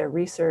part of their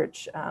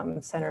research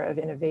center of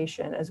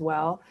innovation as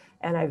well.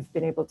 And I've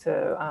been able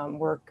to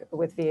work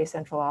with VA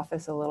central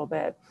office a little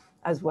bit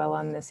as well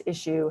on this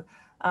issue.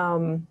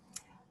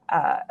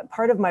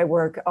 Part of my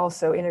work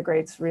also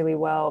integrates really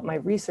well, my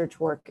research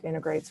work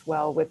integrates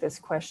well with this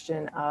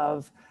question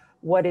of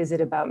what is it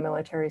about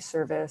military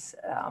service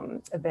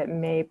that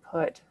may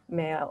put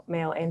male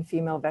and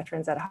female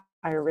veterans at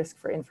higher risk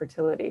for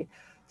infertility.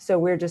 So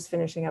we're just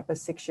finishing up a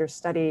 6-year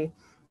study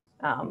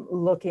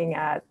looking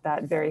at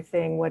that very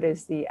thing. What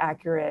is the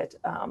accurate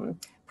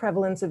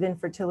prevalence of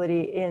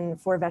infertility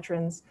for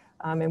veterans,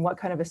 and what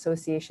kind of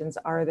associations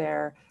are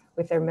there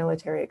with their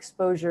military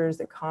exposures,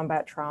 their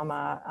combat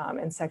trauma,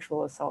 and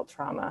sexual assault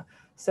trauma.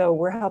 So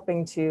we're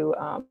helping to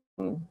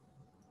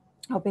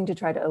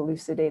try to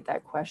elucidate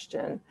that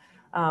question.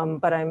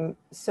 But I'm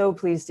so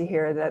pleased to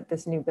hear that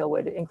this new bill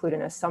would include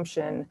an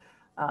assumption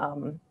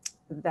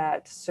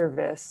that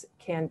service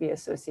can be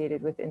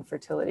associated with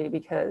infertility,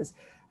 because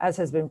as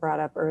has been brought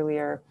up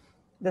earlier,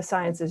 the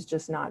science is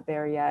just not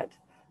there yet,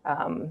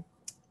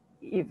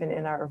 even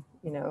in our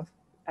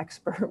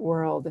expert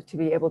world, to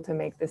be able to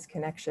make this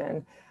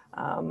connection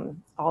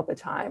all the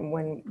time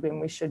when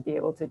we should be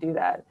able to do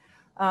that.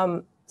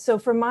 So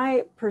from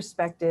my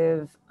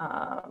perspective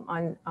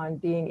on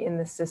being in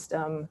the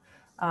system,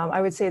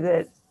 I would say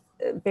that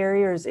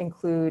barriers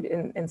include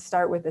and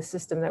start with a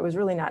system that was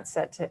really not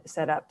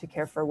set up to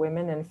care for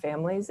women and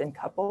families and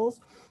couples.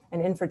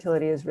 And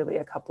infertility is really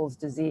a couple's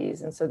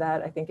disease. And so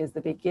that, I think, is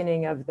the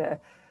beginning of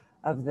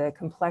the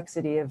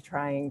complexity of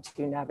trying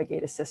to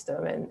navigate a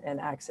system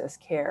and access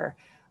care.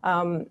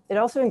 It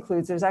also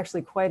includes, there's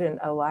actually quite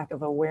a lack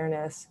of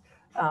awareness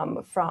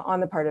on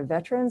the part of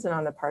veterans and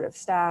on the part of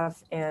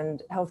staff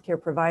and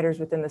healthcare providers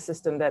within the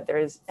system that there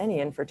is any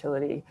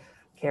infertility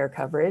care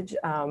coverage,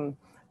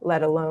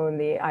 let alone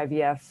the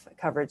IVF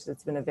coverage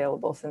that's been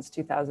available since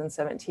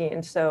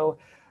 2017. So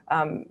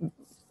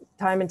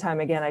time and time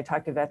again, I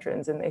talked to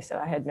veterans and they said,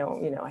 I had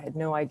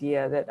no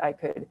idea that I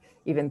could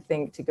even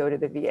think to go to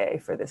the VA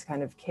for this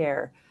kind of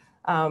care.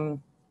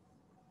 And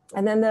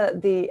then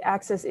the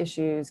access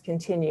issues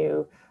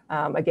continue,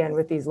 again,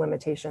 with these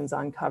limitations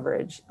on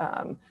coverage.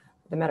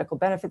 The medical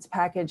benefits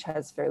package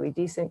has fairly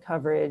decent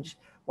coverage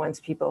once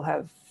people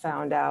have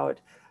found out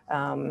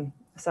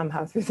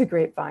somehow through the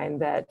grapevine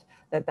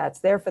that's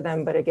there for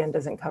them, but again,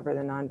 doesn't cover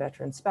the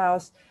non-veteran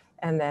spouse.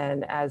 And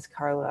then, as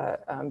Karla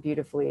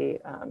beautifully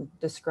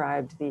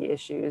described, the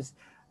issues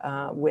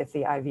with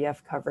the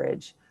IVF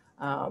coverage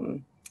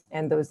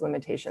and those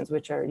limitations,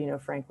 which are,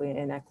 frankly,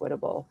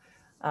 inequitable.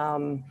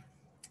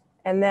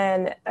 And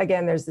then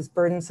again, there's this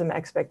burdensome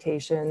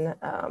expectation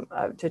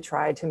to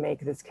try to make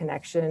this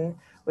connection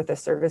with a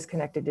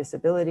service-connected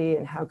disability,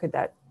 and how could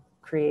that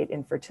create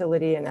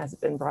infertility? And as has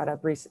been brought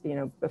up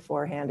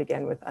beforehand,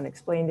 again, with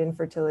unexplained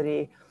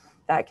infertility,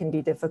 that can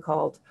be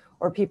difficult.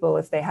 Or people,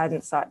 if they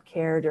hadn't sought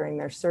care during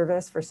their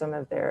service for some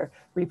of their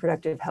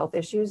reproductive health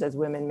issues, as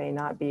women may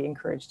not be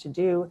encouraged to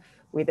do,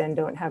 we then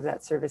don't have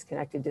that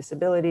service-connected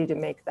disability to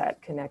make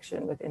that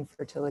connection with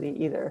infertility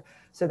either.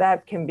 So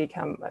that can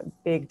become a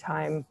big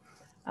time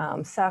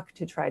suck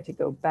to try to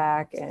go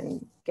back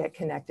and get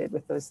connected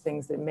with those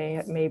things that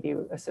may be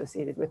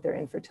associated with their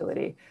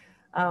infertility.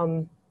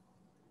 And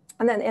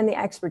the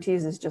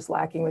expertise is just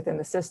lacking within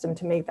the system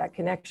to make that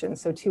connection.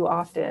 So too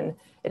often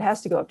it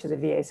has to go up to the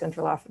VA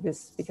central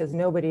office because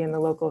nobody in the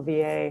local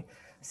VA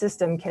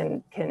system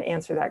can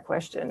answer that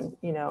question,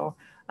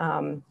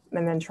 and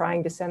then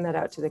trying to send that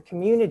out to the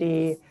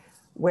community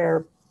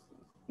where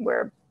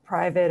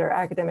private or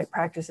academic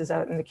practices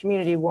out in the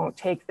community won't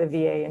take the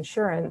VA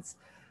insurance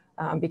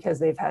because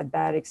they've had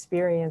bad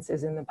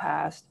experiences in the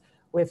past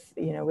with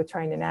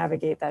trying to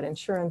navigate that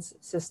insurance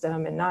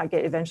system and not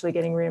eventually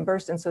getting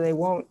reimbursed. And so they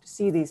won't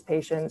see these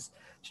patients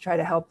to try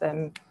to help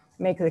them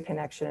make the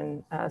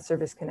connection,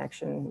 service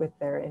connection with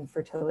their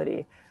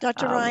infertility.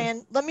 Dr.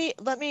 Ryan, let me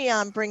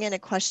bring in a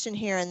question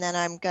here, and then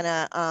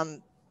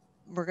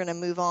we're gonna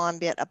move on a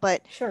bit.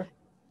 But sure,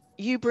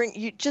 you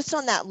just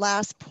on that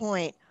last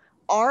point,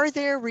 are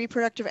there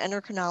reproductive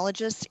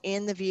endocrinologists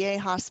in the VA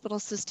hospital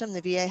system,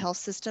 the VA health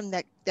system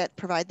that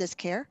provide this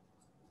care?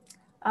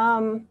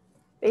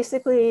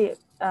 Basically,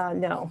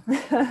 no.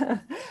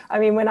 I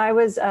mean, when I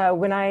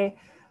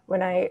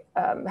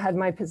had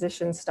my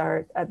position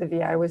start at the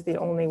VA, I was the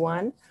only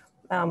one.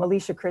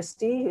 Alicia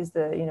Christie, who's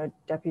the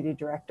deputy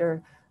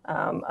director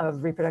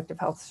of reproductive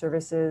health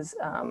services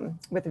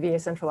with the VA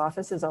central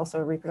office, is also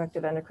a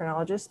reproductive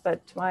endocrinologist.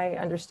 But to my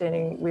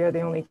understanding, we are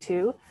the only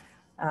two.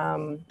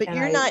 But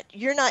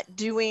you're not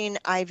doing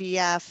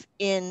IVF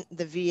in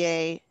the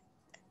VA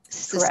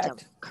system.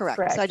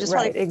 Correct. So I just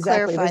want to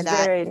clarify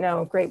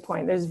that. Great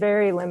point. There's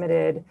very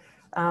limited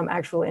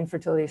actual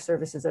infertility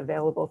services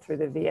available through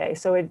the VA.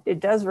 So it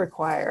does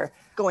require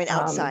going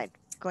outside,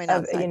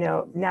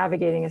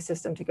 navigating a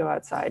system to go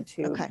outside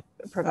to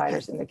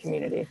providers in the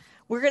community.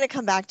 We're going to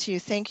come back to you.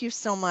 Thank you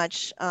so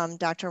much,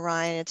 Dr.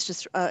 Ryan. It's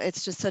just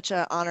such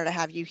an honor to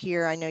have you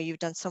here. I know you've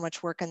done so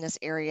much work in this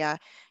area.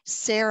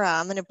 Sarah,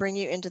 I'm going to bring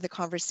you into the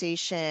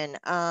conversation.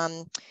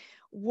 Can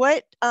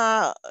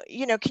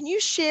you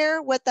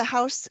share what the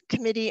House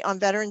Committee on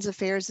Veterans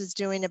Affairs is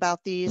doing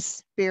about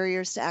these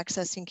barriers to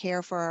accessing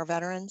care for our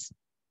veterans?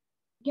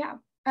 Yeah,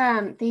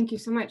 thank you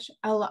so much.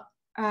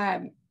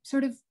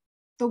 Sort of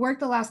the work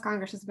the last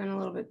Congress has been a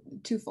little bit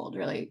twofold,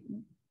 really.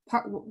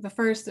 The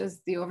first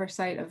is the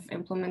oversight of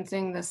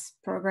implementing this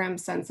program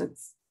since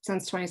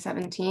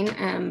 2017,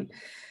 and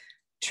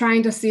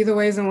trying to see the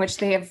ways in which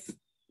they have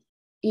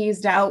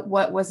eased out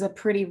what was a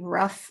pretty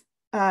rough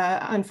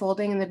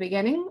unfolding in the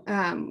beginning.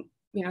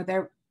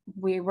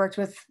 We worked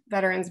with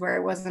veterans where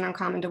it wasn't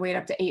uncommon to wait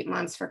up to 8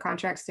 months for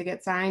contracts to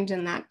get signed,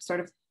 and that sort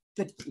of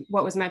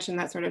what was mentioned,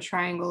 that sort of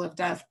triangle of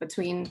death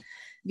between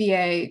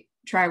VA,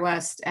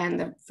 Tri-West, and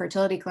the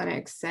fertility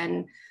clinics.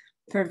 And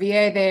for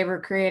VA, they were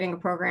creating a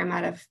program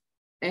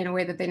in a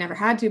way that they never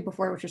had to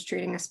before, which was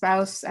treating a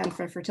spouse. And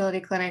for fertility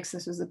clinics,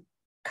 this was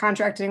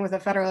contracting with a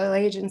federal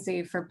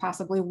agency for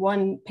possibly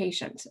one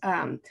patient.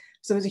 So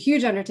it was a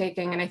huge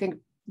undertaking. And I think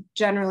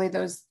generally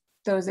those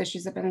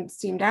issues have been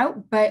steamed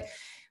out. But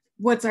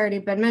what's already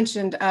been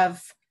mentioned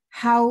of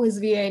how is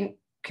VA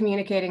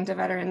communicating to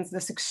veterans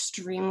this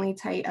extremely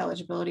tight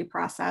eligibility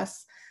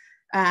process,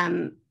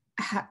 and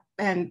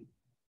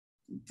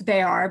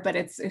they are, but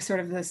it's sort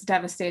of this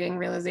devastating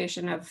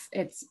realization of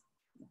it's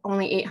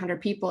only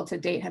 800 people to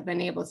date have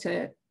been able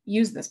to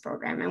use this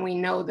program. And we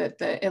know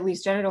that at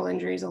least genital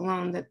injuries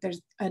alone, that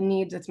there's a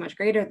need that's much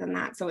greater than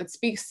that. So it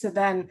speaks to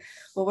then,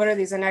 well, what are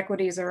these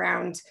inequities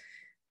around,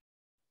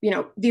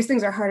 these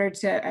things are harder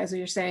to, as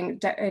you're saying,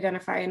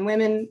 identify in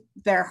women.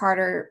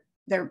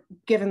 They're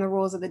given the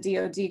rules of the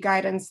DoD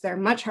guidance, they're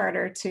much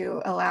harder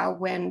to allow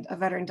when a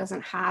veteran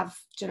doesn't have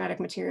genetic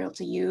material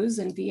to use,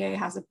 and VA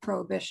has a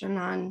prohibition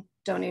on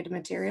donated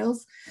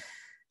materials.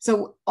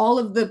 So all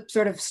of the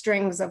sort of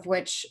strings of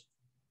which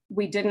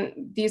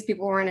these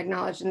people weren't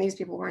acknowledged and these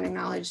people weren't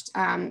acknowledged,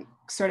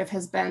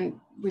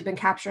 we've been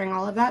capturing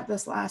all of that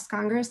this last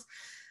Congress,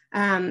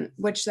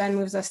 which then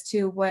moves us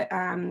to what,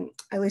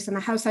 at least on the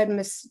House side,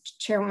 Ms.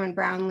 Chairwoman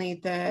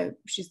Brownlee,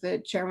 she's the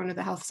chairwoman of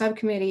the Health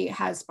Subcommittee,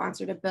 has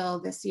sponsored a bill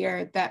this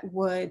year that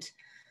would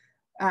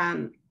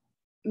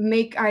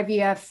make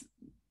IVF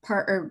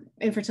or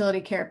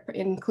infertility care,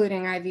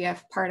 including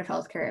IVF, part of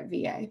healthcare at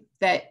VA,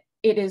 that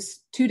it is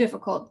too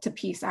difficult to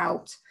piece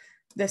out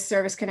this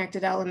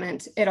service-connected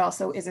element. It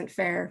also isn't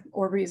fair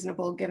or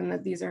reasonable, given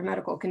that these are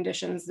medical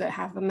conditions that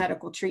have a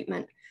medical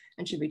treatment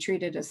and should be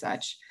treated as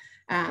such.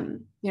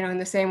 In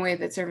the same way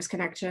that service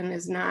connection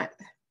is not,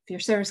 if you're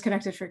service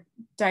connected for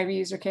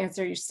diabetes or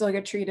cancer, you still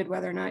get treated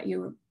whether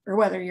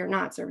you're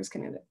not service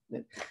connected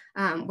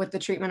with the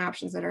treatment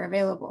options that are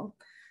available.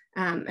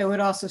 It would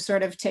also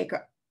sort of take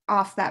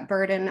off that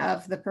burden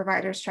of the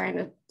providers trying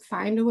to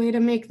find a way to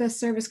make this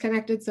service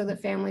connected so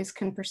that families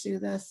can pursue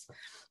this.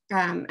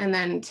 And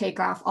then take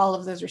off all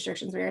of those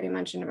restrictions we already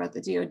mentioned about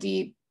the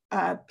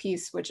DoD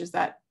piece, which is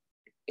that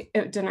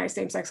it denies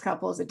same-sex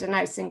couples, it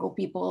denies single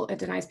people, it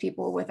denies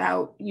people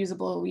without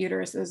usable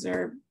uteruses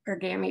or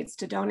gametes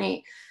to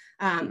donate,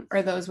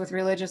 or those with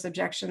religious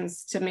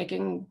objections to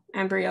making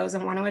embryos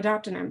and want to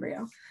adopt an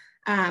embryo.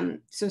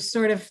 So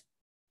sort of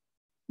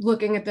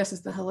looking at this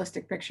as the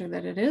holistic picture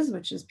that it is,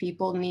 which is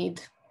people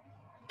need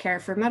care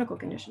for medical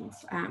conditions.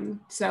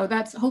 So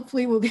that's,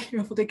 hopefully we'll be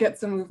able to get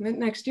some movement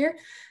next year,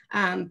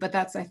 but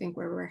that's, I think,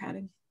 where we're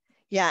headed.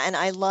 Yeah, and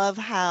I love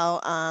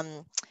how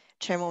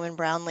Chairwoman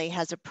Brownlee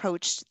has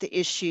approached the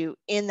issue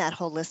in that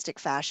holistic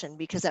fashion,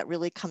 because that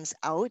really comes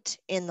out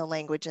in the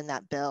language in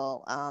that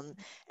bill.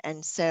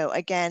 And so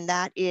again,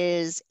 that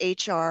is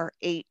HR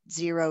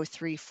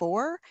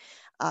 8034,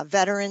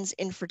 Veterans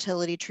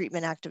Infertility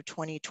Treatment Act of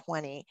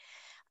 2020.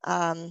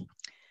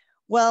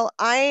 Well,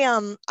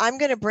 I'm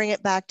going to bring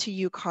it back to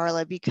you,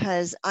 Karla,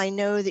 because I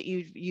know that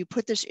you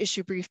put this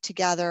issue brief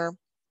together.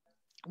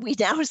 We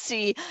now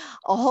see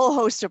a whole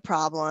host of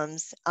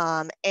problems,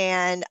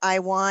 and I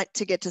want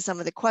to get to some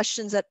of the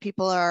questions that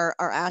people are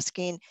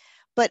asking.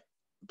 But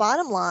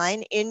bottom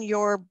line, in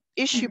your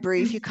issue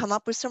brief, you come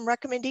up with some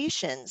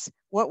recommendations.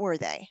 What were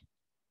they?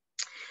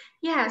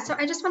 Yeah, so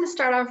I just want to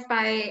start off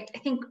by, I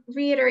think,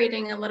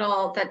 reiterating a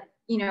little that,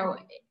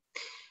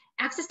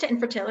 access to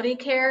infertility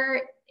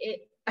care,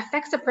 it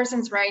affects a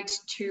person's right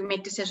to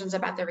make decisions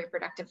about their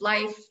reproductive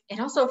life. It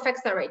also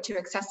affects their right to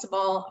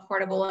accessible,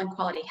 affordable, and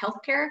quality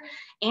healthcare,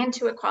 and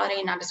to equality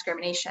and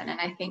non-discrimination. And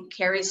I think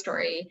Kerry's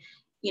story,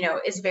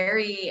 is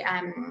very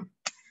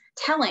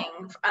telling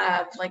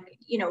of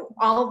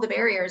all of the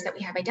barriers that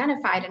we have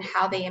identified and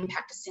how they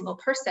impact a single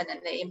person,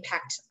 and they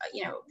impact,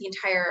 the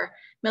entire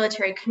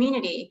military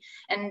community.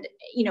 And,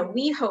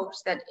 we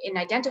hoped that in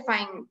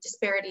identifying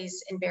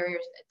disparities in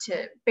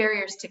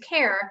barriers to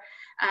care,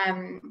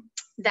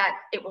 that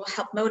it will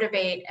help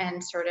motivate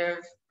and sort of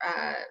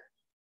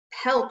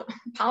help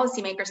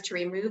policymakers to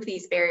remove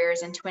these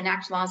barriers and to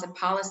enact laws and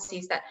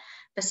policies that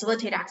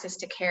facilitate access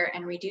to care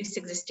and reduce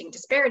existing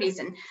disparities.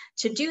 And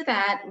to do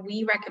that,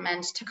 we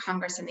recommend to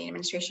Congress and the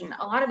administration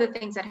a lot of the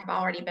things that have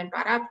already been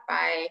brought up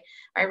by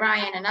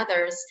Ryan and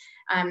others,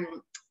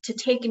 to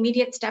take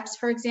immediate steps,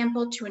 for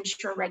example, to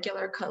ensure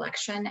regular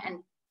collection and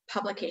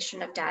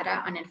publication of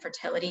data on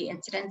infertility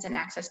incidents and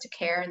access to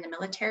care in the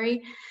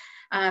military.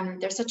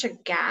 There's such a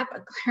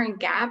glaring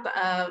gap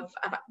of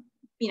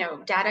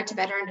data to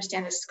better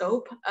understand the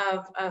scope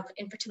of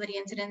infertility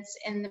incidents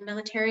in the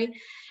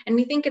military. And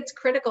we think it's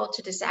critical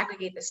to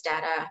disaggregate this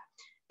data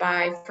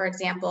by, for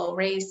example,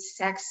 race,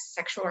 sex,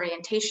 sexual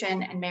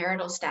orientation, and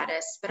marital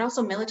status, but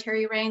also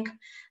military rank,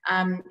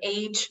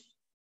 age.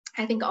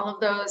 I think all of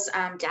those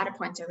data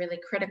points are really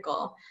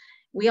critical.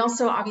 We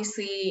also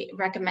obviously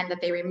recommend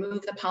that they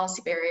remove the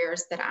policy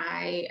barriers that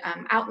I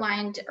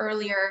outlined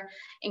earlier,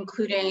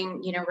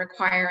 including,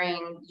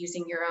 requiring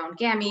using your own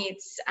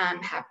gametes,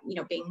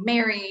 being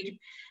married,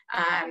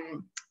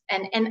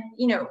 and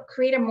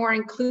create a more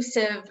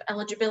inclusive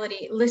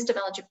list of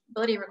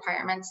eligibility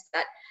requirements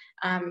that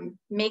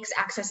makes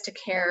access to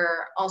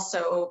care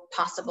also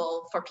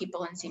possible for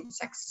people in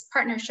same-sex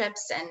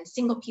partnerships and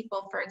single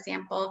people, for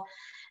example,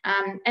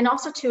 and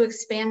also to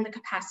expand the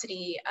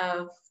capacity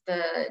of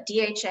the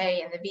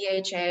DHA and the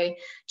VHA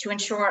to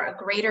ensure a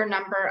greater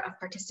number of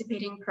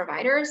participating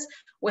providers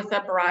with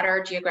a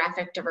broader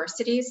geographic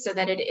diversity, so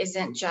that it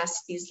isn't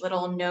just these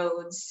little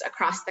nodes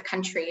across the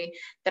country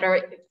that are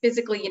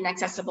physically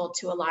inaccessible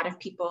to a lot of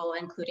people,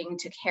 including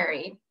to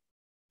Kerry.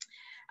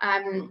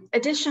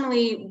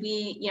 Additionally,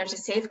 to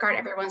safeguard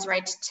everyone's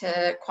right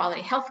to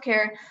quality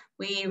healthcare,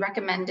 we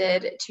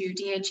recommended to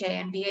DHA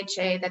and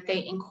VHA that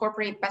they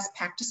incorporate best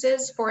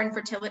practices for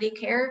infertility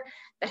care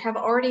that have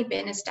already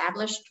been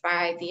established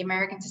by the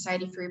American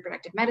Society for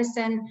Reproductive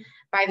Medicine,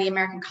 by the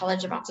American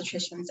College of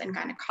Obstetricians and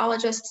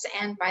Gynecologists,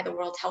 and by the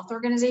World Health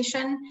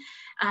Organization,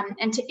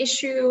 and to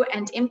issue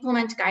and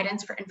implement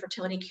guidance for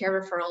infertility care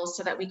referrals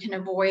so that we can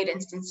avoid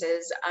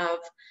instances of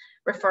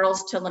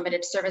referrals to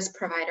limited service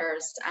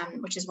providers,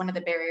 which is one of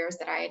the barriers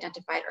that I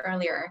identified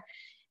earlier.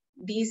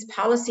 These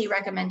policy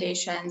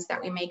recommendations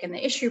that we make in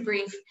the issue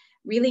brief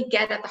really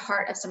get at the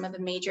heart of some of the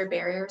major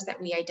barriers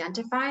that we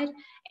identified,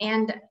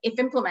 and if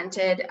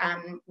implemented,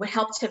 would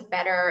help to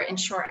better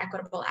ensure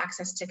equitable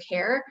access to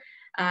care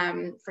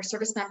for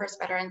service members,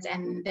 veterans,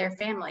 and their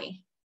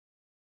family.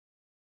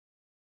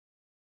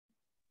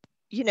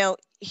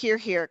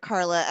 Here,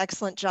 Karla,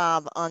 excellent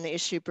job on the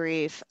issue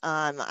brief.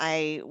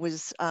 I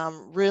was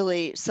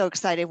really so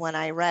excited when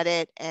I read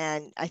it,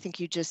 and I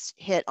think you just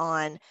hit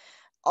on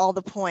all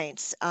the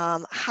points.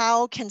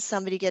 How can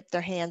somebody get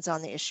their hands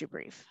on the issue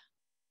brief?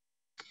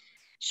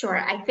 Sure,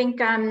 I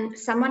think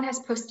someone has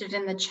posted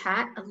in the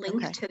chat a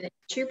link to the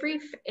issue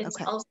brief.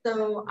 It's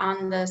also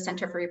on the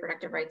Center for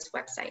Reproductive Rights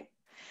website.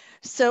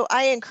 So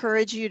I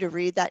encourage you to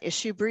read that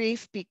issue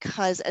brief,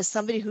 because as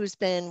somebody who's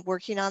been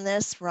working on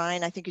this,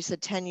 Ryan, I think you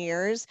said 10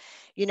 years,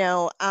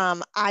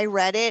 I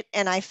read it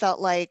and I felt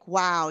like,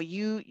 wow,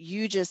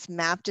 you just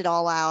mapped it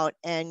all out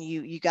and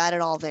you got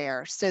it all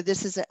there. So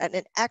this is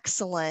an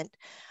excellent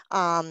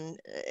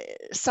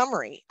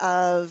summary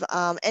of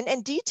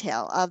and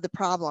detail of the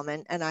problem,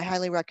 and I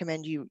highly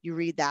recommend you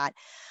read that.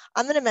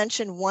 I'm going to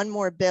mention one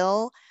more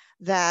bill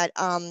that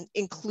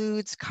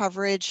includes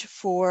coverage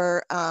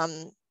for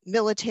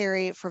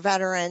military, for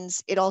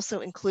veterans. It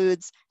also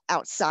includes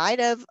outside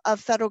of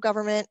federal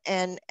government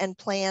and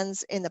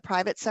plans in the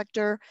private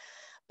sector,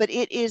 but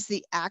it is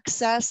the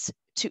Access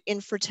to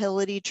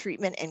Infertility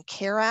Treatment and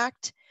Care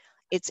Act.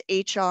 It's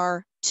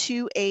HR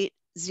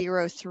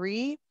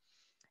 2803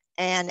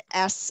 and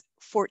S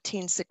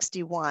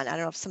 1461. I don't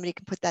know if somebody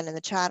can put that in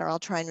the chat, or I'll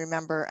try and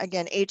remember.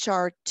 Again,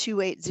 HR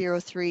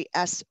 2803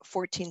 S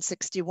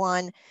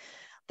 1461.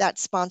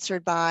 That's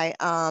sponsored by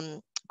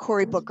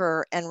Cory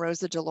Booker and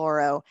Rosa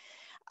DeLauro.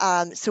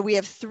 So we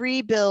have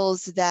 3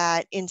 bills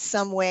that in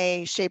some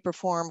way, shape, or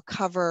form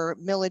cover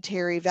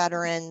military,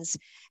 veterans,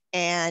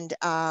 and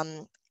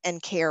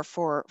care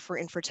for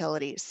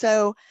infertility.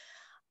 So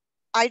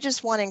I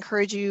just want to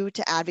encourage you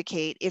to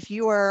advocate. If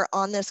you are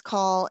on this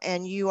call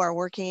and you are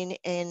working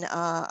in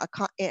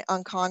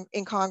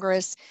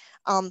Congress,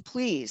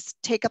 please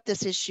take up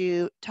this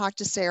issue, talk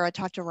to Sarah,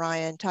 talk to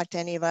Ryan, talk to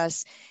any of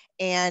us,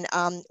 and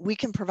we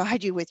can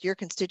provide you with your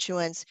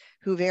constituents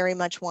who very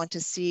much want to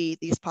see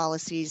these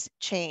policies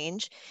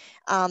change.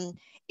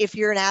 If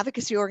you're an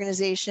advocacy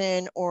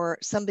organization or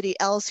somebody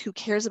else who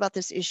cares about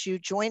this issue,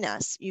 join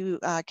us. You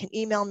can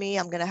email me.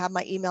 I'm going to have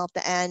my email at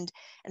the end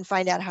and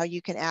find out how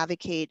you can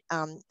advocate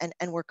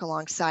and work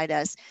alongside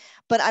us.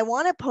 But I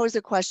want to pose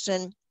a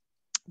question,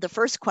 the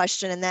first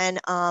question, and then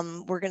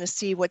we're going to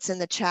see what's in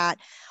the chat.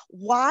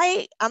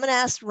 Why, I'm going to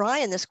ask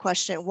Ryan this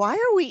question. Why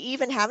are we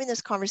even having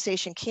this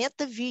conversation? Can't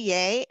the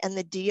VA and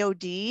the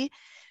DOD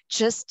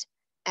just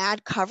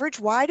add coverage?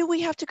 Why do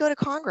we have to go to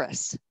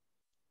Congress?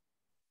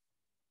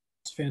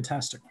 It's a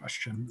fantastic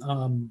question.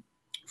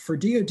 For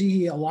DOD,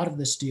 a lot of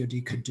this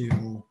DOD could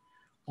do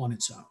on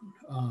its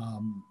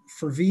own.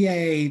 For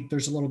VA,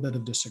 there's a little bit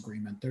of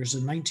disagreement. There's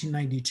a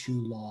 1992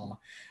 law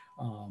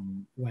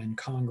when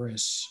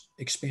Congress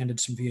expanded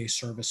some VA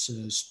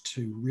services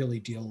to really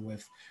deal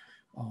with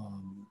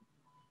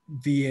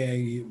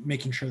VA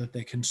making sure that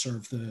they can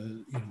serve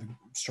the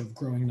sort of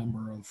growing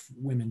number of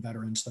women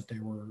veterans that they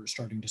were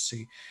starting to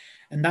see.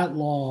 And that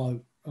law,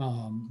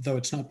 though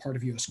it's not part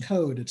of US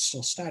code, it's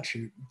still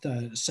statute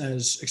that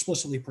says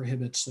explicitly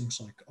prohibits things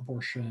like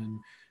abortion,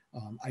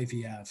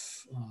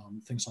 IVF,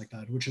 things like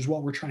that, which is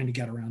what we're trying to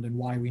get around and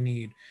why we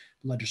need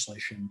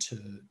legislation to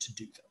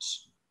do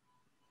this.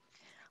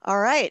 All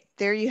right,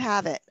 there you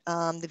have it.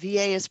 The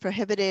VA is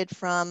prohibited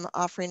from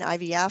offering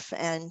IVF,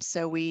 and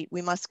so we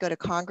must go to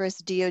Congress.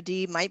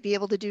 DOD might be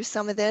able to do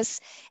some of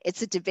this.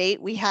 It's a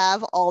debate we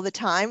have all the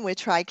time with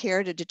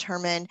TRICARE to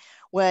determine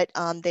what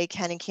they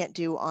can and can't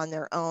do on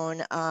their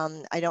own.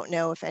 I don't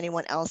know if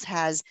anyone else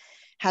has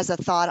a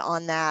thought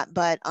on that,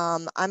 but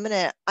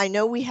I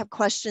know we have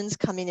questions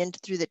coming in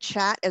through the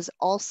chat, as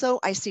also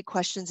I see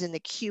questions in the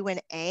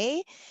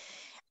Q&A.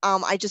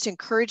 I just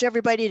encourage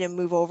everybody to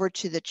move over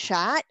to the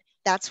chat.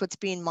 That's what's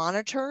being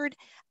monitored.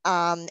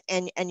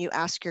 And you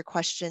ask your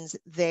questions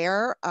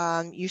there.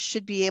 You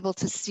should be able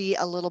to see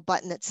a little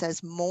button that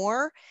says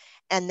more,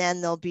 and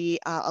then there'll be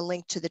a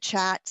link to the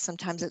chat.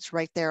 Sometimes it's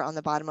right there on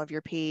the bottom of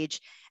your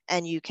page,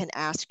 and you can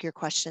ask your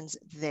questions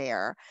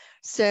there.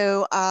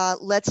 So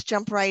let's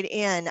jump right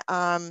in.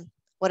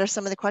 What are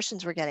some of the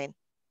questions we're getting?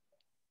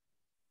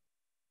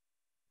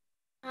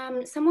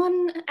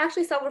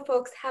 Several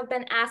folks have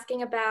been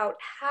asking about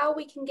how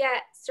we can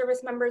get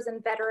service members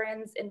and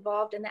veterans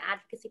involved in the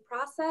advocacy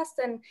process,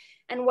 and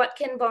what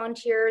can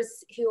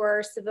volunteers who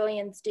are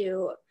civilians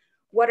do?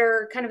 What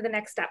are kind of the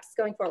next steps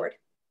going forward?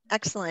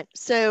 Excellent.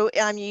 So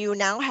you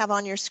now have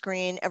on your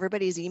screen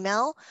everybody's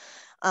email.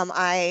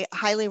 I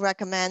highly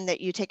recommend that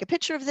you take a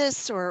picture of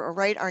this or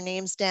write our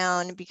names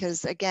down,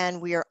 because again,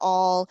 we are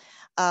all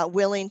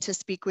willing to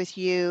speak with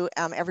you.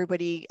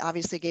 Everybody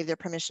obviously gave their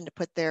permission to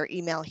put their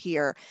email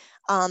here.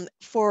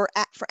 For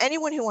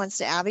anyone who wants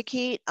to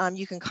advocate,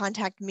 you can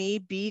contact me,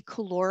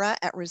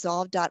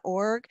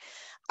 bkulora@resolve.org.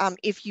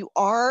 If you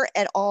are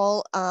at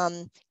all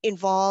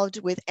involved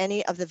with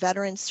any of the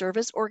veteran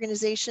service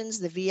organizations,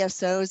 the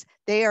VSOs,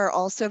 they are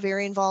also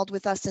very involved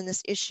with us in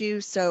this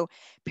issue. So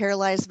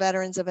Paralyzed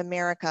Veterans of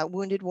America,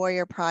 Wounded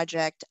Warrior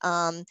Project,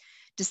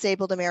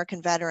 Disabled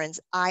American Veterans,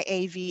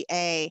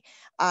 IAVA.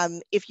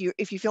 If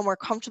you feel more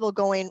comfortable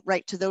going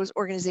right to those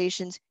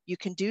organizations, you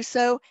can do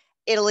so.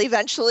 It'll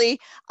eventually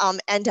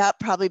end up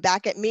probably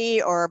back at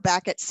me or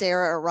back at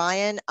Sarah or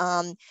Ryan.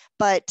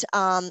 But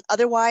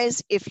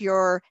otherwise, if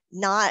you're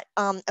not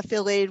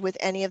affiliated with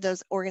any of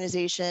those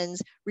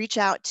organizations, reach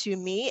out to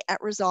me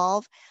at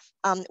Resolve.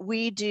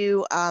 We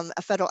do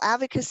a federal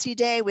advocacy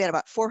day. We had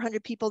about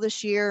 400 people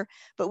this year,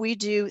 but we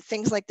do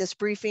things like this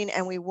briefing,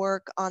 and we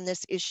work on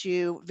this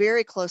issue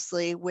very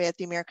closely with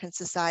the American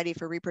Society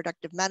for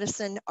Reproductive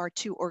Medicine. Our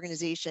two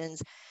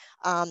organizations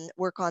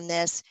work on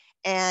this,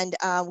 and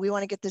we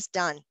want to get this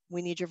done.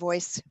 We need your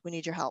voice. We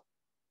need your help.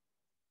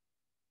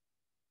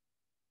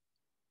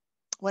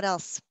 What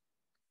else?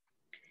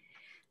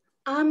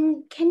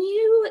 Can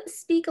you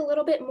speak a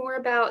little bit more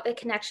about the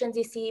connections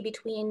you see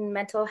between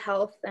mental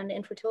health and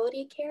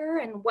infertility care,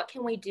 and what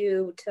can we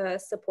do to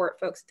support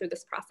folks through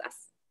this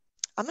process?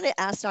 I'm going to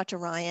ask Dr.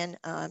 Ryan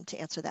to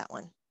answer that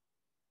one.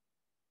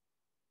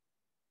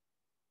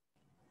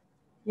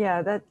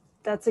 Yeah,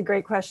 that's a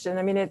great question.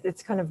 I mean,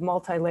 it's kind of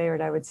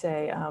multi-layered, I would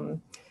say.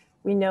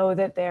 We know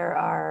that there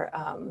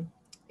are,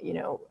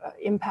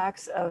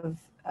 impacts of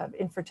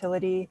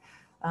infertility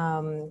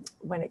when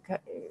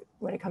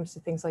it comes to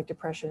things like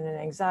depression and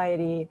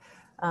anxiety.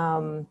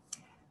 And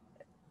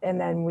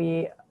then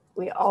we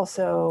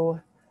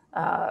also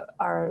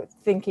are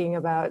thinking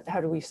about how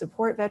do we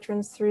support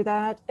veterans through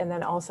that? And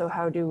then also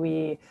how do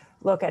we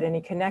look at any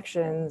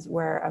connections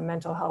where a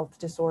mental health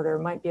disorder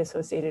might be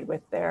associated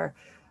with their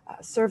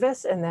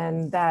service, and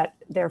then that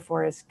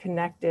therefore is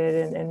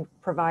connected and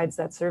provides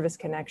that service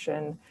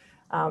connection.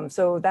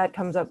 So that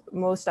comes up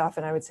most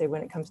often, I would say,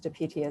 when it comes to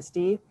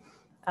PTSD.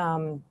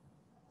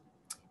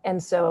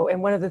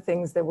 And one of the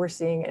things that we're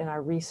seeing in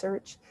our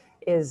research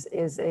is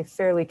a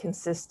fairly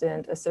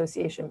consistent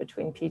association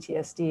between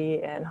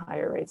PTSD and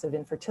higher rates of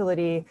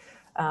infertility.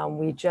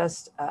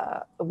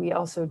 We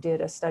also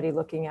did a study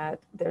looking at,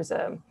 there's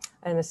a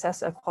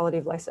quality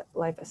of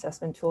life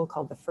assessment tool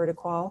called the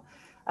Fertiqual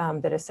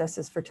that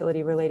assesses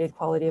fertility-related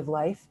quality of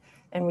life.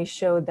 And we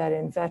showed that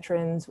in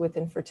veterans with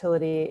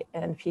infertility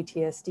and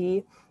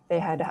PTSD, they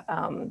had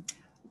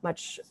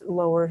much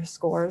lower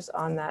scores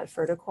on that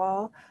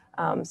Fertiqual.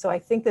 So I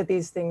think that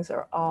these things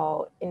are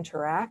all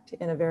interact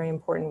in a very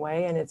important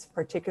way, and it's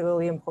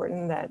particularly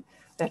important that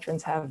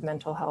veterans have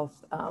mental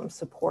health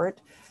support,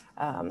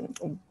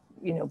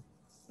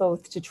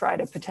 both to try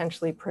to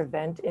potentially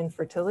prevent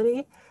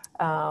infertility.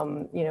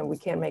 We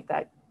can't make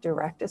that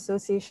direct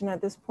association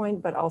at this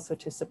point, but also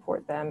to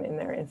support them in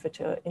their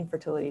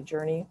infertility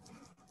journey.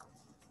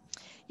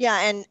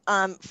 Yeah, and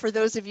for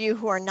those of you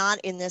who are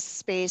not in this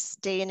space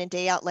day in and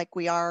day out like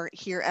we are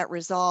here at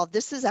Resolve,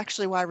 this is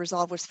actually why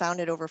Resolve was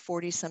founded over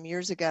 40 some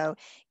years ago,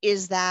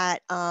 is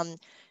that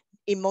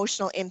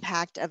emotional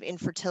impact of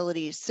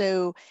infertility.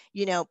 So,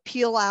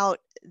 peel out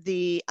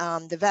the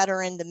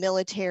veteran, the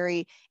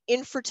military.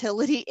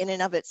 Infertility in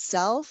and of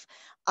itself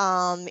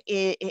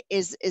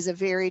is a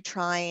very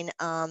trying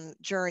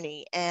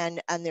journey, and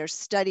there's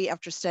study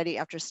after study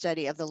after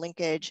study of the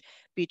linkage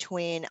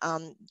between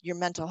your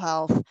mental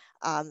health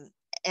and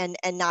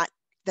not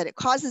that it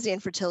causes the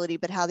infertility,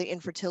 but how the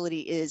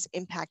infertility is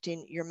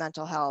impacting your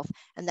mental health.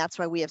 And that's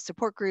why we have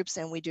support groups,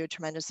 and we do a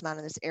tremendous amount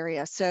in this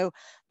area. So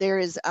there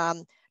is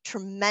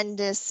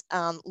tremendous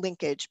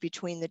linkage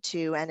between the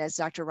two. And as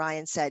Dr.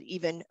 Ryan said,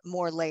 even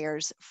more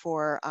layers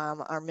for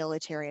our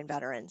military and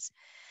veterans.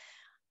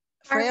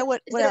 Freya,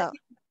 what else?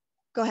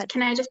 Go ahead.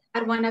 Can I just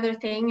add one other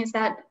thing? Is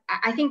that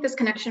I think this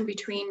connection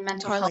between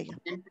mental Karla, health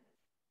and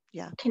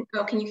yeah.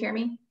 Can you hear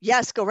me?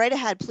 Yes, go right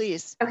ahead,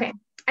 please. Okay.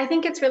 I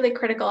think it's really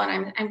critical,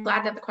 and I'm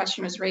glad that the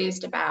question was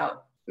raised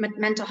about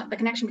the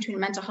connection between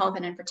mental health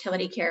and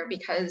infertility care,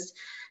 because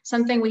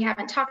something we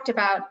haven't talked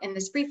about in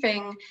this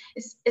briefing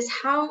is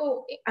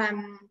how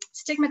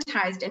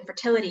stigmatized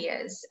infertility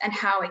is, and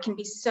how it can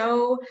be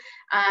so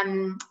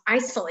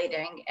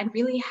isolating and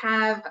really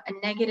have a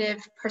negative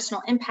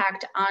personal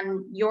impact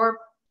on your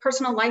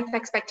personal life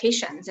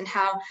expectations, and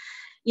how,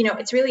 you know,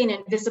 it's really an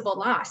invisible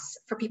loss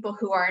for people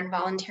who are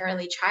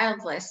involuntarily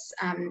childless,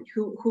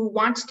 who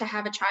want to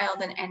have a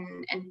child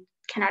and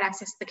cannot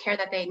access the care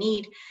that they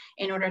need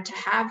in order to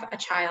have a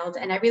child.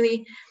 And I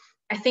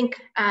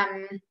think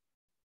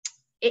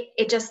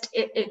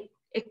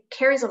it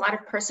carries a lot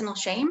of personal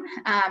shame,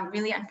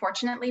 really,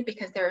 unfortunately,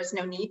 because there is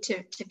no need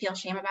to feel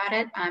shame about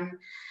it.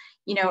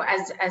 You know,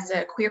 as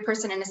a queer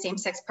person in a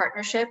same-sex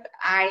partnership,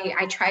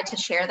 I try to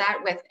share that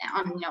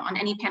on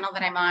any panel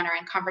that I'm on or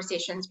in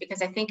conversations,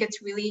 because I think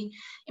it's really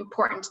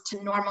important to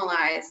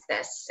normalize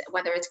this,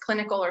 whether it's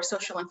clinical or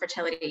social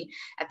infertility.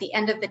 At the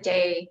end of the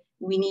day,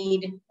 we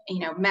need, you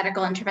know,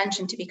 medical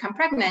intervention to become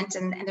pregnant,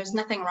 and there's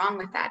nothing wrong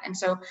with that. And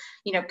so,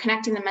 you know,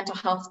 connecting the mental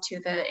health to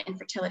the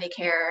infertility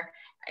care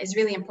is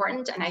really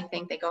important, and I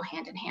think they go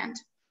hand in hand.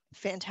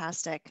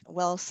 Fantastic,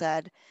 well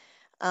said.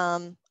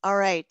 All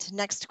right,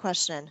 next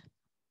question.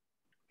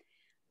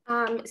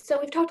 So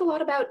we've talked a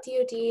lot about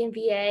DoD and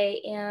VA,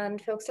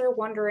 and folks are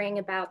wondering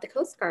about the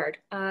Coast Guard.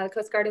 The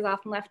Coast Guard is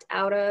often left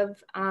out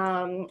of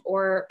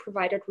or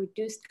provided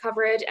reduced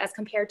coverage as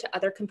compared to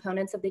other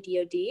components of the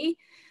DoD,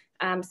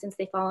 since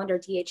they fall under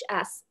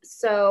DHS.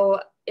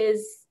 So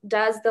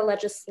does the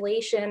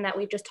legislation that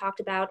we've just talked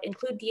about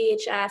include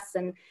DHS,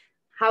 and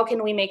how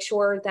can we make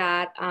sure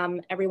that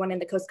everyone in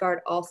the Coast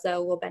Guard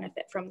also will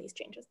benefit from these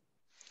changes?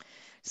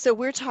 So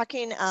we're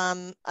talking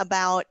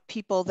about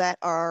people that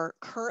are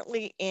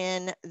currently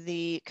in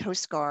the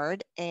Coast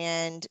Guard,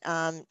 and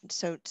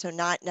so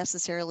not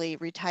necessarily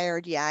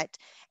retired yet.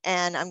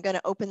 And I'm going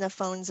to open the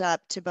phones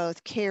up to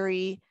both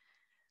Kerry,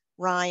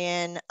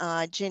 Ryan,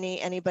 Ginny,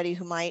 anybody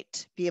who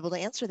might be able to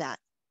answer that.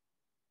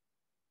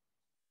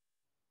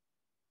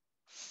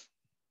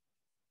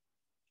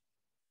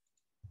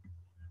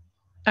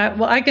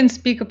 Well, I can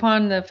speak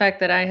upon the fact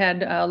that I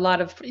had a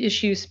lot of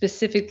issues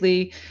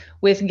specifically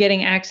with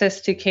getting access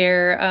to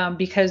care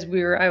because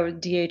I was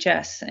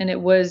DHS, and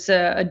it was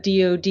a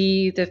DOD.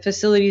 The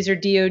facilities are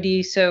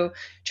DOD, so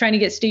trying to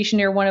get stationed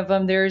near one of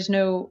them,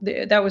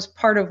 that was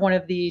part of one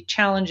of the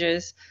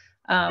challenges.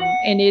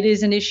 And it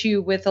is an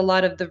issue with a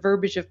lot of the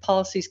verbiage of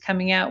policies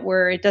coming out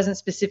where it doesn't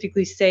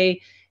specifically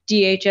say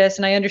DHS,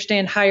 and I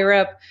understand higher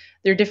up,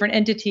 they're different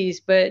entities,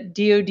 but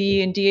DOD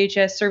and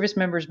DHS service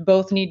members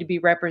both need to be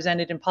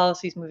represented in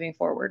policies moving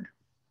forward.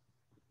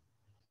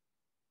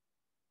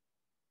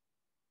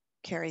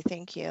 Kerry,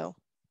 thank you.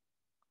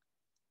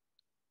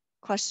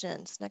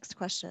 Questions, next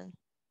question.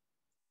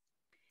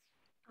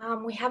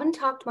 We haven't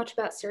talked much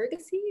about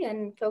surrogacy,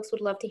 and folks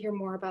would love to hear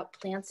more about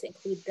plans to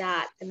include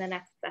that in the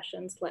next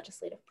session's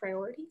legislative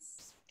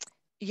priorities.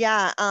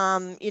 Yeah,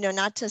 you know,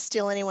 not to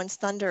steal anyone's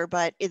thunder,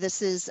 but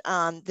this is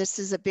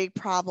a big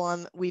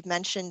problem. We've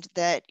mentioned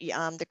that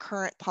the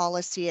current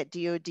policy at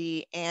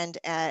DoD and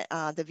at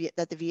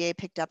that the VA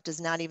picked up does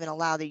not even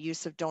allow the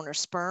use of donor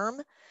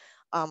sperm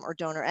or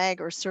donor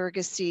egg or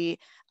surrogacy.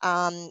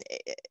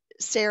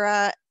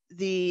 Sarah,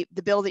 the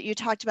bill that you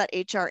talked about,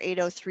 HR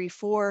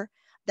 8034,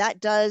 that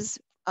does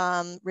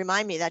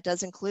remind me, that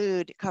does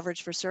include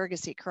coverage for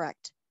surrogacy,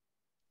 correct?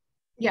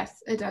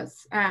 Yes, it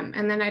does.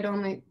 And then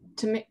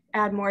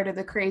add more to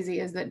the crazy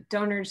is that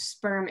donor's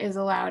sperm is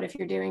allowed if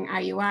you're doing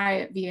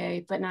IUI at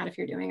VA, but not if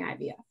you're doing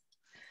IVF.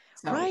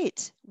 So,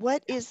 right.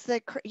 What is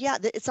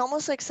it's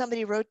almost like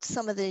somebody wrote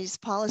some of these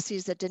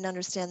policies that didn't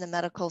understand the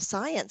medical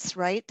science,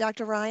 right,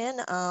 Dr.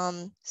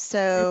 Ryan?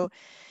 So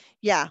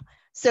yeah.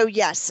 So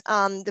yes,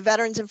 the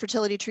Veterans and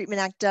Fertility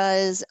Treatment Act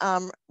does.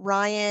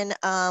 Ryan,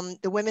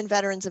 the Women,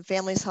 Veterans and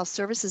Families Health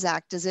Services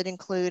Act, does it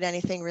include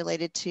anything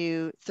related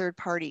to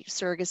third-party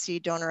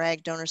surrogacy, donor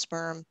egg, donor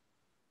sperm?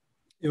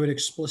 It would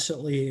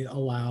explicitly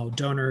allow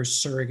donors,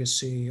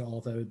 surrogacy,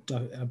 although it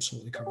does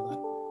absolutely cover that.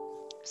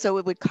 So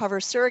it would cover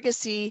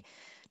surrogacy,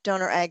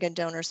 donor egg, and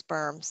donor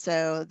sperm.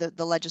 So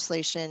the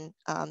legislation,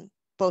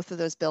 both of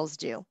those bills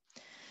do.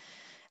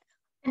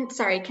 And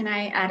sorry, can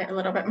I add a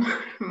little bit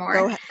more?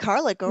 Go ahead,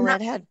 Karla, go right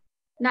ahead.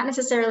 Not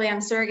necessarily on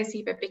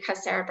surrogacy, but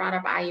because Sarah brought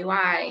up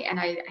IUI, and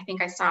I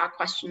think I saw a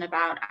question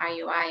about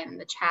IUI in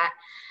the chat.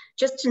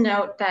 Just to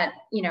note that,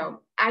 you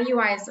know,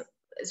 IUI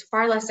is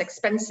far less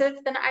expensive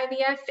than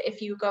IVF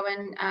if you go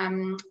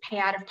and pay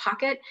out of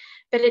pocket,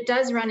 but it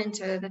does run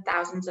into the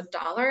thousands of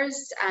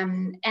dollars.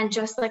 And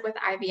just like with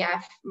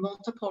IVF,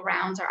 multiple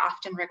rounds are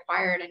often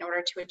required in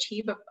order to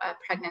achieve a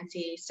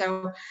pregnancy.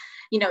 So,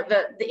 you know,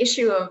 the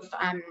issue of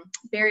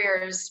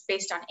barriers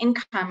based on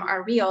income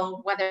are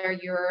real, whether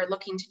you're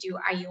looking to do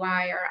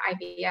IUI or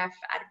IVF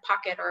out of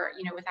pocket or,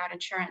 you know, without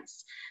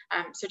insurance.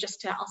 So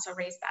just to also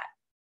raise that.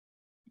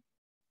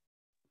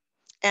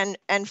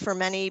 And for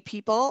many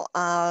people,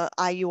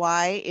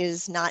 IUI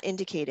is not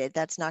indicated.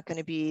 That's not going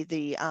to be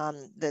the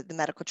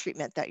medical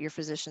treatment that your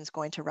physician's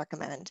going to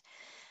recommend.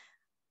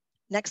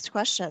 Next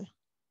question.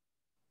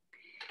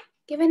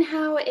 Given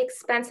how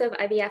expensive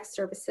IVF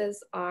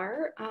services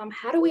are,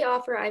 how do we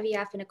offer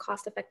IVF in a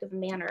cost-effective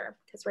manner?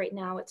 Because right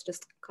now it's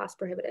just cost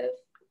prohibitive.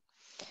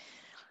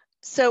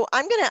 So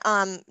I'm going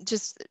to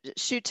just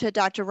shoot to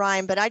Dr.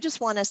 Ryan, but I just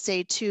want to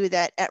say too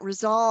that at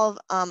Resolve,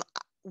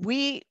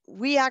 we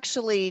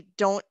actually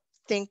don't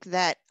think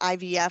that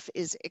IVF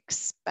is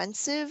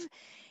expensive.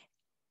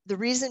 The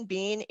reason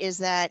being is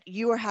that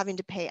you are having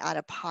to pay out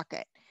of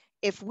pocket.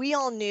 If we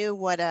all knew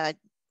what a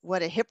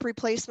hip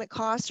replacement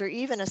costs or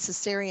even a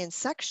cesarean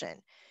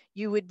section,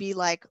 you would be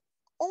like,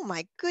 oh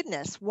my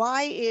goodness,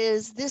 why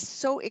is this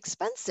so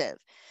expensive?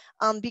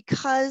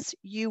 Because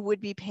you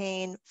would be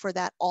paying for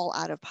that all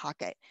out of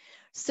pocket.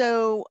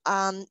 So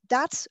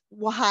that's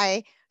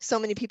why so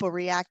many people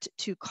react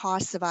to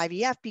costs of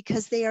IVF,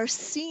 because they are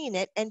seeing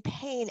it and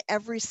paying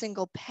every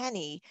single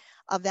penny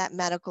of that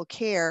medical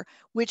care,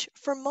 which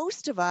for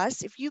most of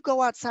us, if you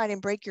go outside and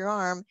break your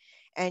arm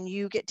and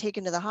you get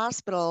taken to the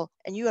hospital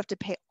and you have to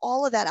pay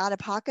all of that out of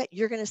pocket,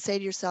 you're going to say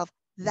to yourself,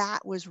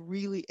 that was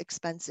really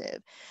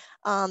expensive.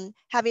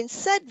 Having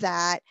said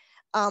that,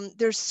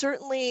 there's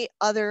certainly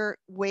other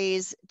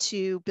ways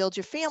to build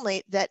your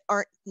family that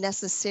aren't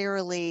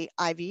necessarily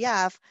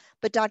IVF.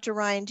 But Dr.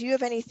 Ryan, do you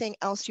have anything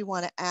else you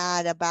want to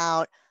add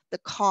about the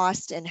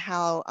cost and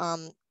how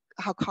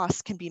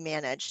costs can be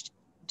managed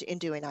in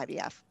doing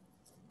IVF?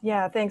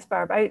 Yeah, thanks,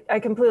 Barb. I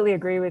completely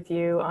agree with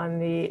you on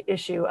the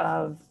issue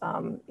of,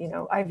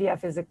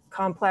 IVF is a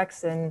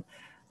complex and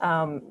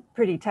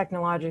pretty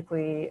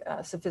technologically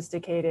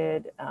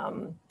sophisticated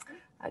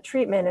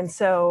treatment. And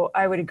so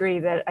I would agree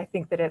that I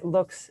think that it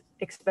looks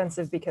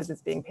expensive because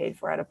it's being paid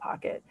for out of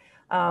pocket.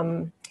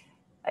 A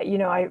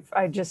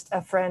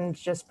friend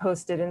just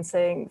posted and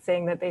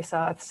saying that they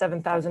saw a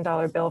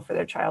 $7,000 bill for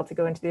their child to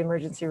go into the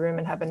emergency room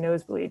and have a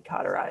nosebleed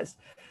cauterized.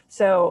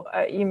 So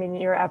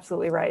you're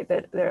absolutely right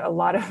that there are a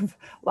lot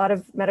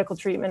of medical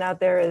treatment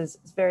out there is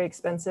very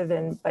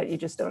expensive, but you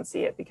just don't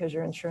see it because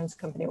your insurance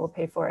company will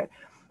pay for it.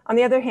 On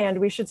the other hand,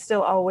 we should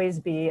still always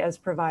be, as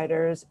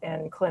providers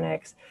and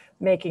clinics,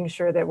 making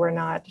sure that we're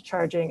not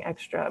charging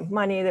extra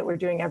money, that we're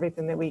doing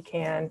everything that we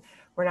can.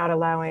 We're not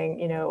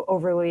allowing,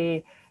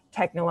 overly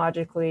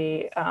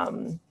technologically,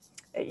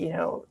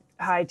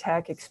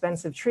 high-tech,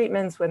 expensive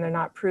treatments when they're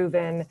not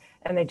proven,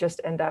 and they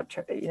just end up,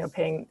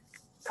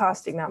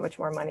 costing that much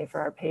more money for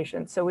our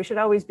patients. So we should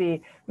always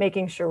be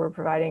making sure we're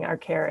providing our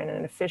care in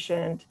an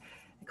efficient,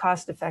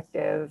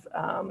 cost-effective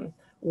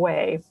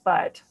way.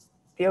 But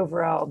the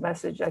overall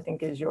message, I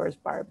think, is yours,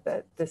 Barb,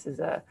 that this is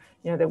that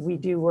we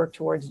do work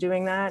towards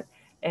doing that.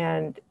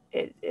 And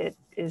it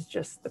is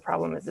just, the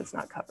problem is it's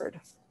not covered.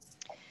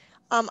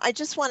 I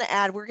just want to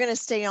add, we're going to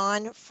stay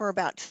on for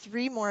about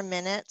 3 more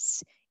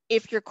minutes.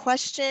 If your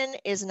question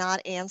is not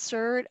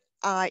answered,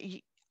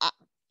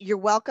 you're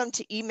welcome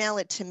to email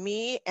it to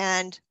me.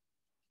 And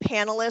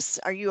panelists,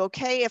 are you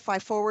okay if I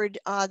forward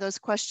those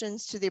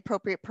questions to the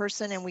appropriate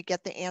person and we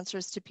get the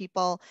answers to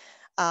people?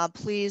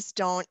 Please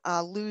don't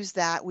lose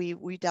that.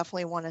 We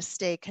definitely want to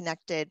stay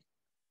connected.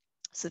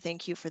 So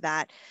thank you for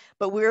that.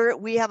 But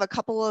we have a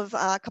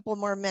couple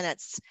more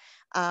minutes.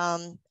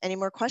 Any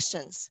more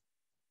questions?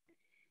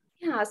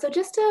 Yeah, so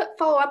just to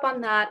follow up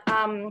on that,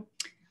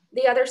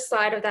 the other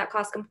side of that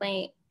cost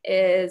complaint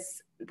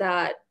is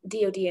that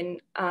DOD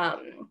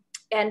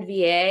and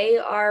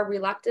VA are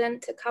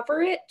reluctant to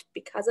cover it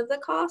because of the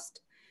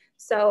cost.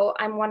 So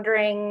I'm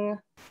wondering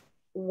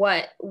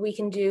what we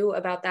can do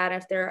about that,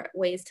 if there are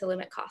ways to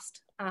limit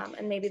cost.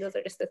 And maybe those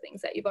are just the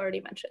things that you've already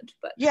mentioned.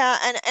 But yeah,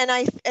 and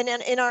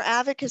in our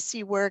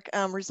advocacy work,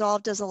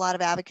 Resolve does a lot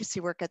of advocacy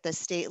work at the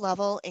state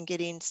level in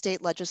getting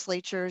state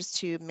legislatures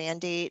to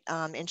mandate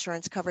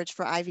insurance coverage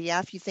for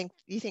IVF.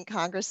 You think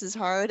Congress is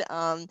hard?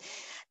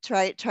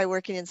 Try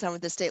working in some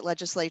of the state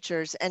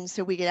legislatures. And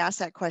so we get asked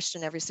that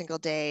question every single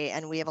day,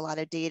 and we have a lot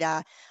of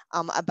data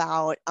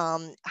about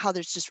how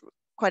there's just,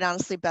 quite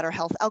honestly, better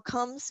health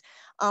outcomes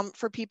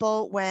for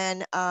people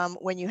when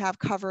you have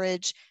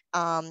coverage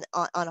on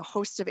a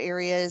host of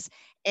areas.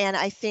 And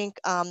I think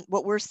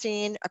what we're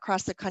seeing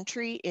across the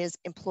country is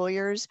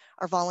employers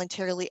are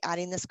voluntarily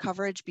adding this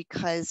coverage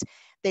because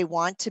they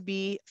want to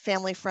be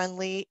family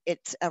friendly.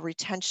 It's a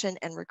retention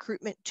and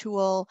recruitment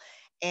tool,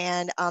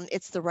 and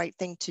it's the right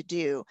thing to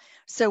do.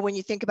 So when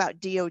you think about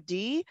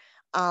DOD,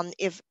 and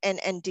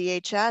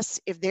DHS,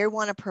 if they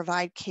want to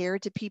provide care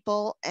to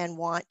people and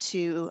want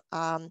to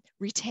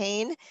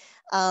retain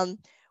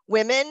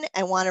women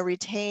and want to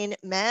retain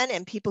men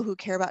and people who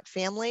care about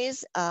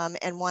families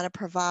and want to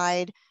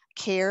provide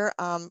care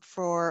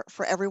for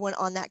everyone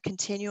on that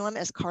continuum,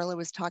 as Karla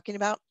was talking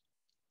about,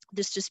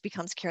 this just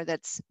becomes care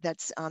that's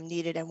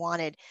needed and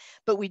wanted.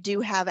 But we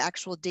do have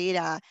actual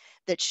data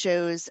that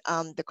shows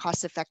the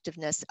cost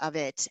effectiveness of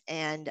it,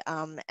 and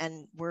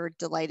we're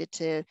delighted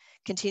to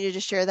continue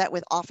to share that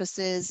with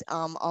offices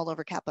all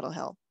over Capitol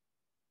Hill.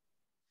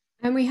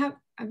 And we have,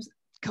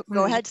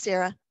 go ahead,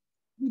 Sarah.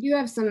 We do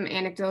have some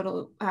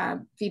anecdotal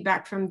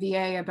feedback from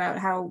VA about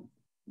how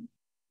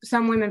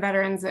some women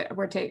veterans that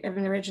were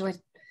originally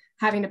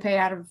having to pay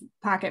out of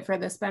pocket for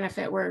this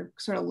benefit were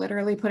sort of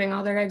literally putting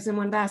all their eggs in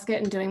one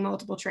basket and doing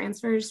multiple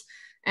transfers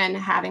and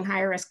having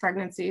higher risk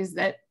pregnancies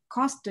that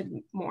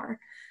costed more.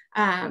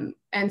 And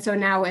so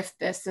now if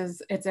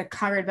it's a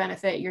covered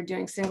benefit, you're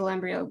doing single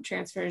embryo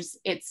transfers,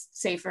 it's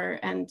safer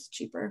and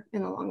cheaper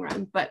in the long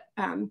run. But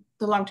the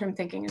long-term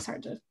thinking is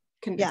hard to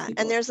convince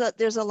people. And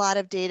there's a lot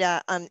of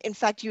data. In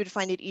fact, you would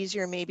find it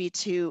easier maybe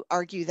to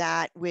argue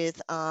that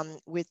with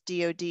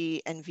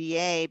DoD and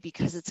VA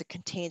because it's a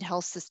contained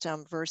health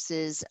system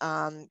versus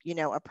you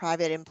know, a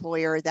private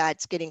employer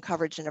that's getting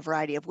coverage in a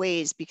variety of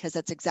ways, because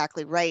that's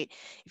exactly right.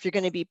 If you're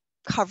going to be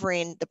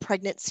covering the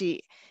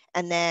pregnancy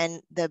and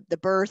then the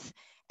birth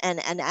and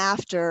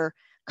after,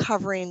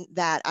 covering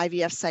that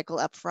IVF cycle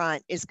up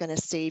front is going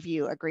to save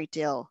you a great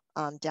deal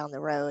down the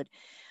road.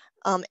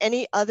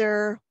 Any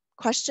other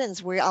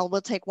questions?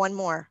 We'll take one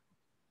more.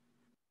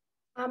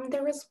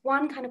 There was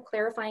one kind of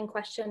clarifying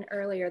question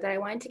earlier that I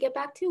wanted to get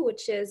back to,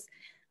 which is,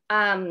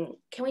 can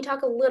we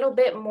talk a little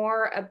bit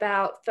more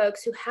about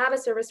folks who have a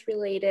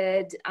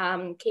service-related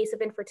case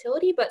of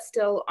infertility, but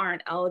still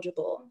aren't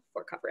eligible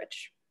for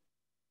coverage?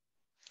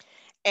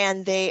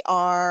 And they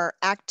are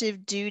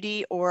active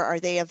duty, or are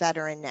they a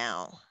veteran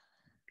now?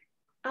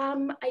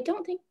 I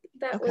don't think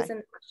that was in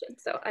the question,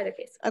 so either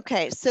case.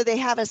 Okay, so they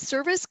have a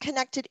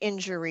service-connected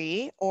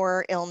injury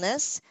or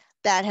illness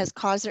that has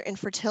caused their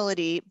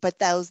infertility, but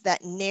that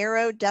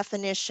narrow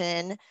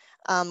definition,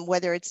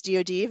 whether it's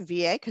DoD and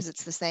VA, because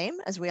it's the same,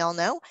 as we all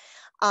know,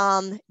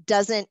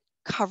 doesn't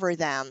cover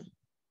them.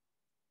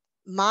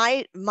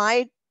 My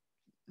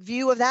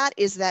view of that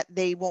is that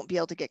they won't be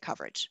able to get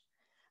coverage.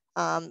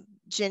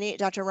 Ginny,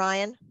 Dr.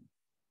 Ryan?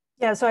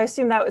 Yeah, so I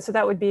assume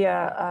that would be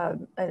a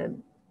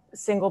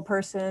single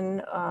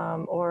person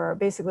or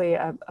basically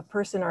a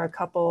person or a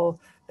couple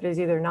that is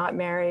either not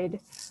married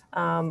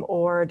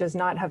or does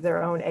not have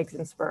their own eggs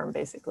and sperm,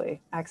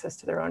 basically access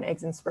to their own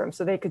eggs and sperm.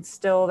 So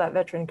that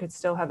veteran could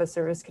still have a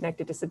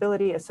service-connected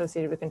disability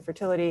associated with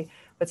infertility,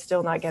 but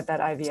still not get that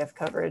IVF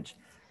coverage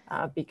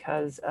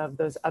because of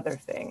those other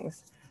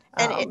things.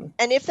 And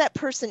if that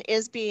person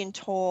is being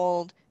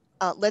told,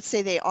 let's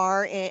say they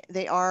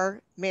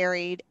are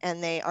married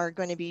and they are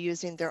going to be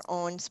using their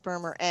own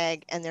sperm or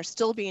egg, and they're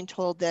still being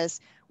told this,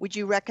 would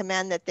you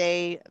recommend that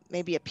they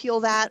maybe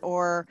appeal that?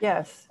 Or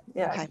yes,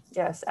 yeah, okay.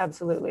 Yes,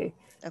 absolutely.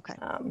 Okay.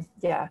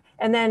 Yeah,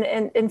 and then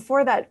and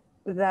for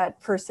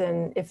that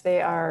person, if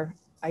they are,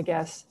 I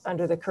guess,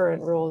 under the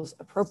current rules,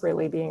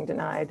 appropriately being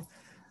denied.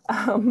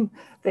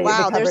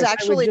 Wow, there's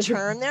actually a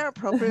term there,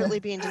 appropriately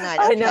being denied.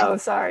 Okay. I know,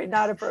 sorry,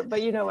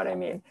 but you know what I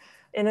mean.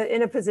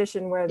 In a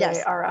position where yes.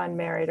 they are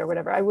unmarried or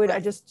whatever, I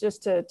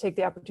just to take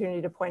the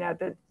opportunity to point out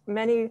that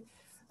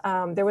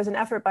there was an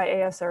effort by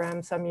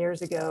ASRM some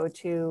years ago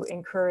to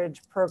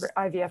encourage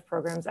IVF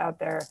programs out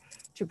there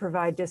to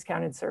provide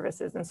discounted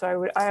services. And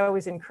so I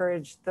always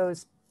encourage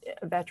those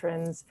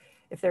veterans,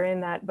 if they're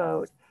in that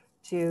boat,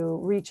 to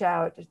reach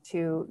out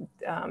to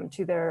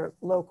their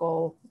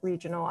local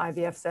regional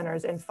IVF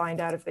centers and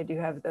find out if they do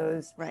have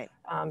those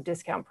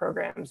discount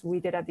programs. We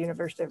did at the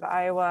University of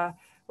Iowa.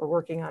 We're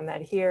working on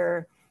that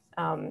here.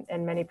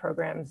 And many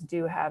programs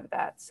do have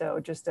that. So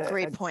just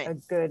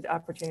a good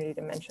opportunity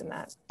to mention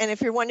that. And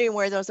if you're wondering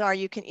where those are,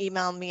 you can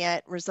email me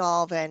at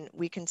Resolve and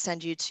we can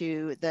send you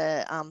to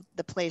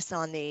the place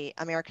on the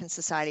American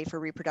Society for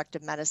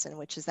Reproductive Medicine,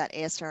 which is that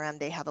ASRM.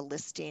 They have a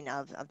listing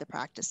of the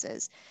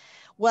practices.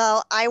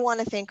 Well, I want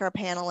to thank our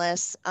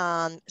panelists,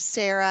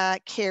 Sarah,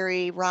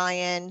 Kerry,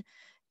 Ryan,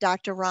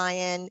 Dr.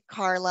 Ryan,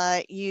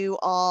 Karla. You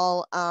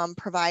all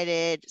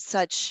provided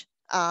such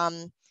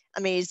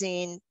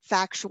amazing,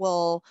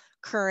 factual,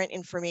 current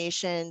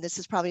information. This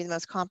is probably the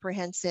most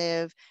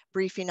comprehensive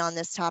briefing on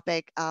this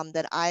topic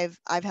that I've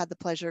had the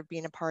pleasure of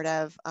being a part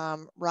of.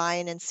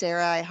 Ryan and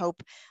Sarah, I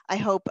hope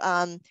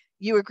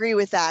you agree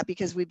with that,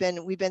 because we've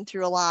been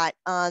through a lot.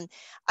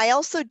 I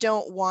also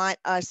don't want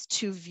us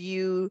to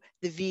view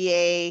the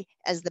VA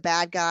as the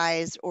bad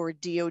guys or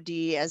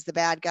DoD as the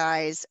bad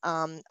guys.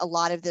 A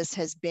lot of this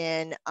has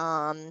been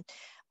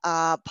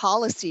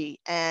policy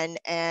and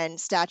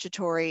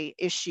statutory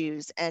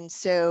issues. And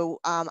so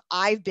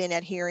I've been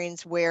at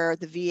hearings where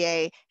the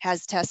VA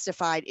has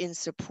testified in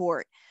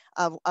support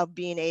of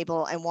being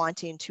able and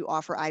wanting to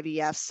offer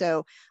IVF.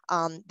 So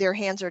their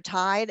hands are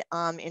tied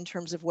in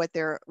terms of what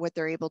they're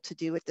able to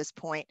do at this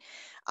point.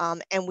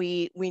 And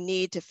we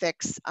need to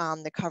fix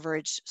the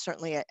coverage,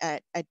 certainly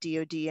at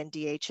DoD and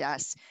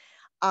DHS.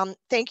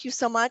 Thank you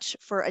so much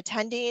for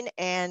attending,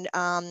 and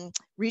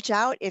reach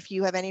out if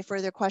you have any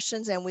further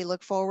questions, and we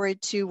look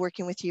forward to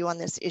working with you on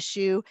this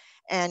issue.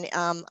 And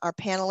our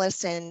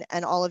panelists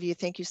and all of you,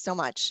 thank you so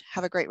much.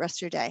 Have a great rest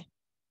of your day.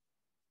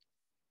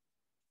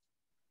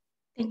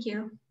 Thank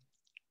you.